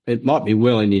 and it might be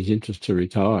well in his interest to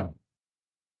retire.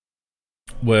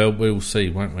 Well, we'll see,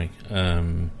 won't we?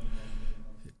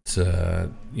 It's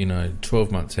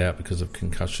 12 months out because of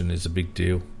concussion is a big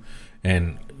deal,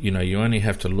 and you only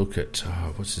have to look at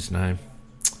what's his name,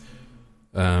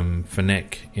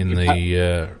 Fennec in the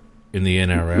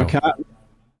NRL. McCartney.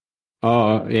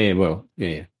 Oh yeah, well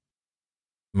yeah.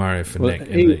 Mario Fennec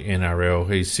in the NRL.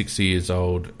 He's 60 years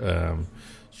old,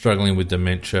 struggling with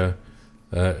dementia,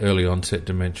 early onset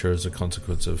dementia as a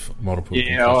consequence of multiple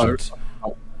concussions.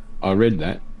 I read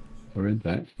that.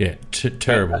 Yeah,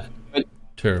 terrible.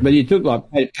 Terrible. But he took like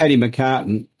Paddy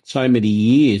McCartan so many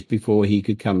years before he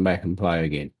could come back and play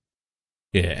again.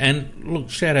 Yeah, and look,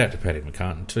 shout out to Paddy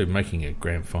McCartan too, making a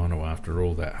grand final after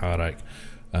all that heartache.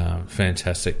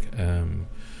 Fantastic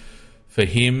for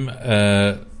him.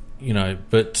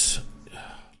 But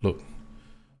look,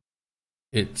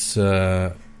 it's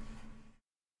one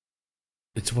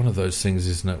of those things,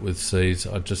 isn't it? With Seeds,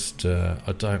 I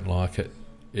don't like it.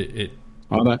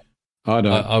 I don't.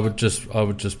 I would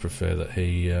just prefer that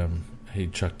he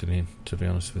chucked it in. To be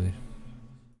honest with you,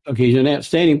 look, he's an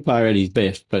outstanding player at his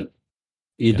best, but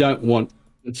you don't want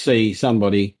to see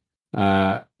somebody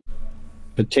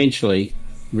potentially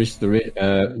risk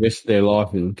their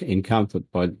life in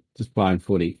comfort by just playing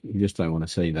footy. You just don't want to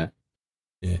see that.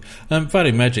 Yeah.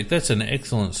 Footy Magic, that's an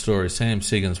excellent story. Sam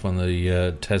Siggins won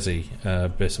the Tassie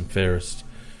Best and Fairest,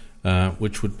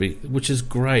 which is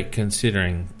great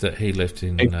considering that he left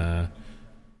in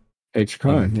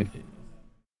ex-Crow.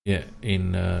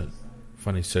 In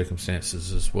funny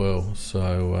circumstances as well.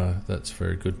 So that's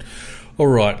very good. All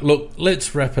right, look,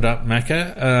 let's wrap it up,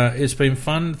 Macca. It's been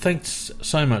fun. Thanks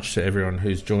so much to everyone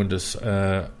who's joined us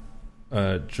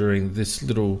during this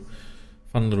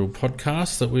fun little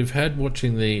podcast that we've had,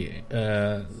 watching the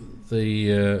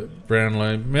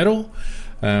Brownlow medal.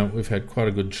 We've had quite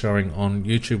a good showing on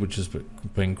YouTube, which has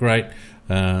been great.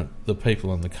 The people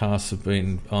on the cast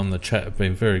on the chat have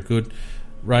been very good.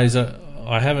 Razor,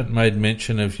 I haven't made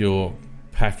mention of your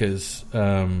Packers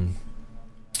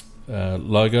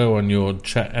logo on your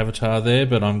chat avatar there,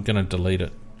 but I'm going to delete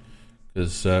it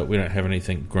because we don't have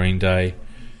anything Green Day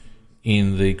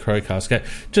in the Crowcast game.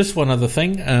 Just one other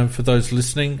thing for those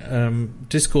listening,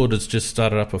 Discord has just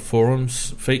started up a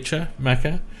forums feature,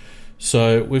 Macca.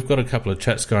 So we've got a couple of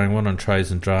chats going on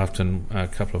Trades and Draft and a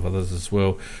couple of others as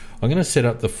well. I'm going to set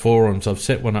up the forums. I've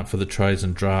set one up for the Trades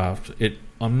and Draft.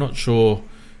 I'm not sure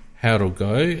how it'll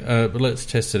go, but let's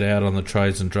test it out on the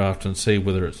Trades and Draft and see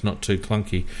whether it's not too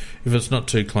clunky. If it's not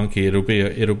too clunky, it'll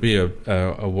be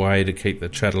a way to keep the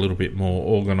chat a little bit more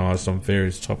organised on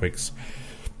various topics.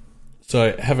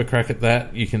 So have a crack at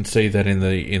that. You can see that in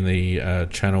the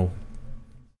channel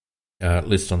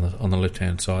list on the left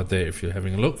hand side there if you're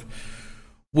having a look.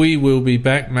 We will be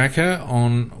back, Macca,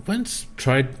 on when's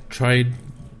trade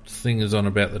thing is on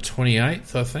about the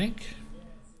 28th, I think.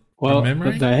 Well,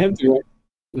 they have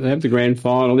the grand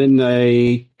final. Then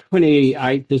the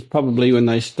 28th is probably when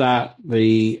they start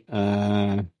the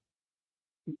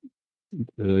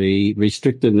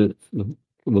restricted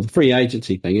the free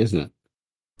agency thing, isn't it?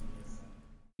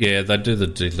 Yeah, they do the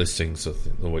delistings, I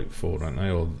think, the week before, don't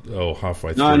they? Or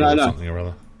halfway through something or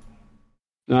other.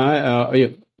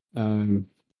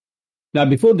 No,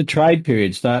 before the trade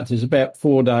period starts, there's about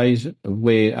 4 days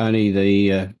where only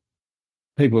the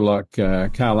people like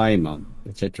Carl Amon,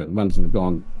 etc., the ones that have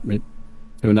gone to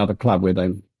another club where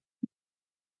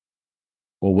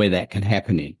that can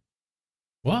happen in.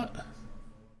 What?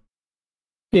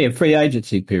 Yeah, free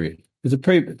agency period. There's a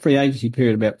free agency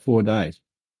period about 4 days.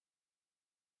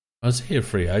 Is he a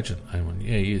free agent, Amon?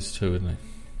 Yeah, he is too, isn't he?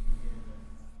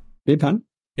 Yeah, pun?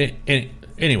 Yeah,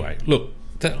 anyway, look,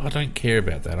 I don't care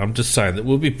about that. I'm just saying that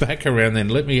we'll be back around then.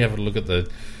 Let me have a look at the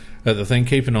thing.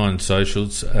 Keep an eye on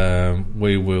socials.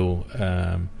 We will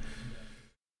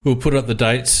we'll put up the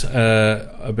dates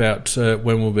about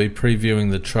when we'll be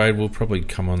previewing the trade. We'll probably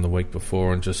come on the week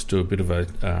before and just do a bit of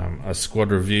a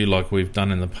squad review like we've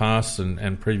done in the past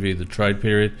and preview the trade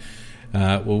period.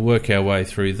 We'll work our way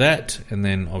through that, and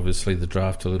then obviously the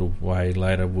draft a little way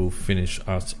later will finish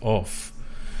us off.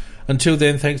 Until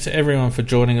then, thanks to everyone for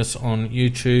joining us on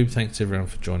YouTube. Thanks to everyone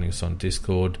for joining us on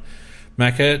Discord.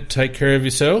 Macca, take care of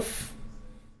yourself.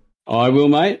 I will,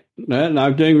 mate. No,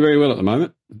 I'm doing very well at the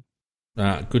moment.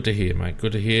 Good to hear, mate.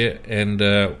 Good to hear. And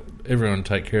everyone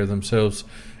take care of themselves.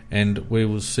 And we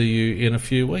will see you in a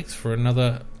few weeks for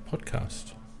another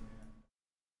podcast.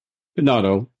 Good night,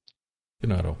 all. Good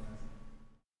night, all.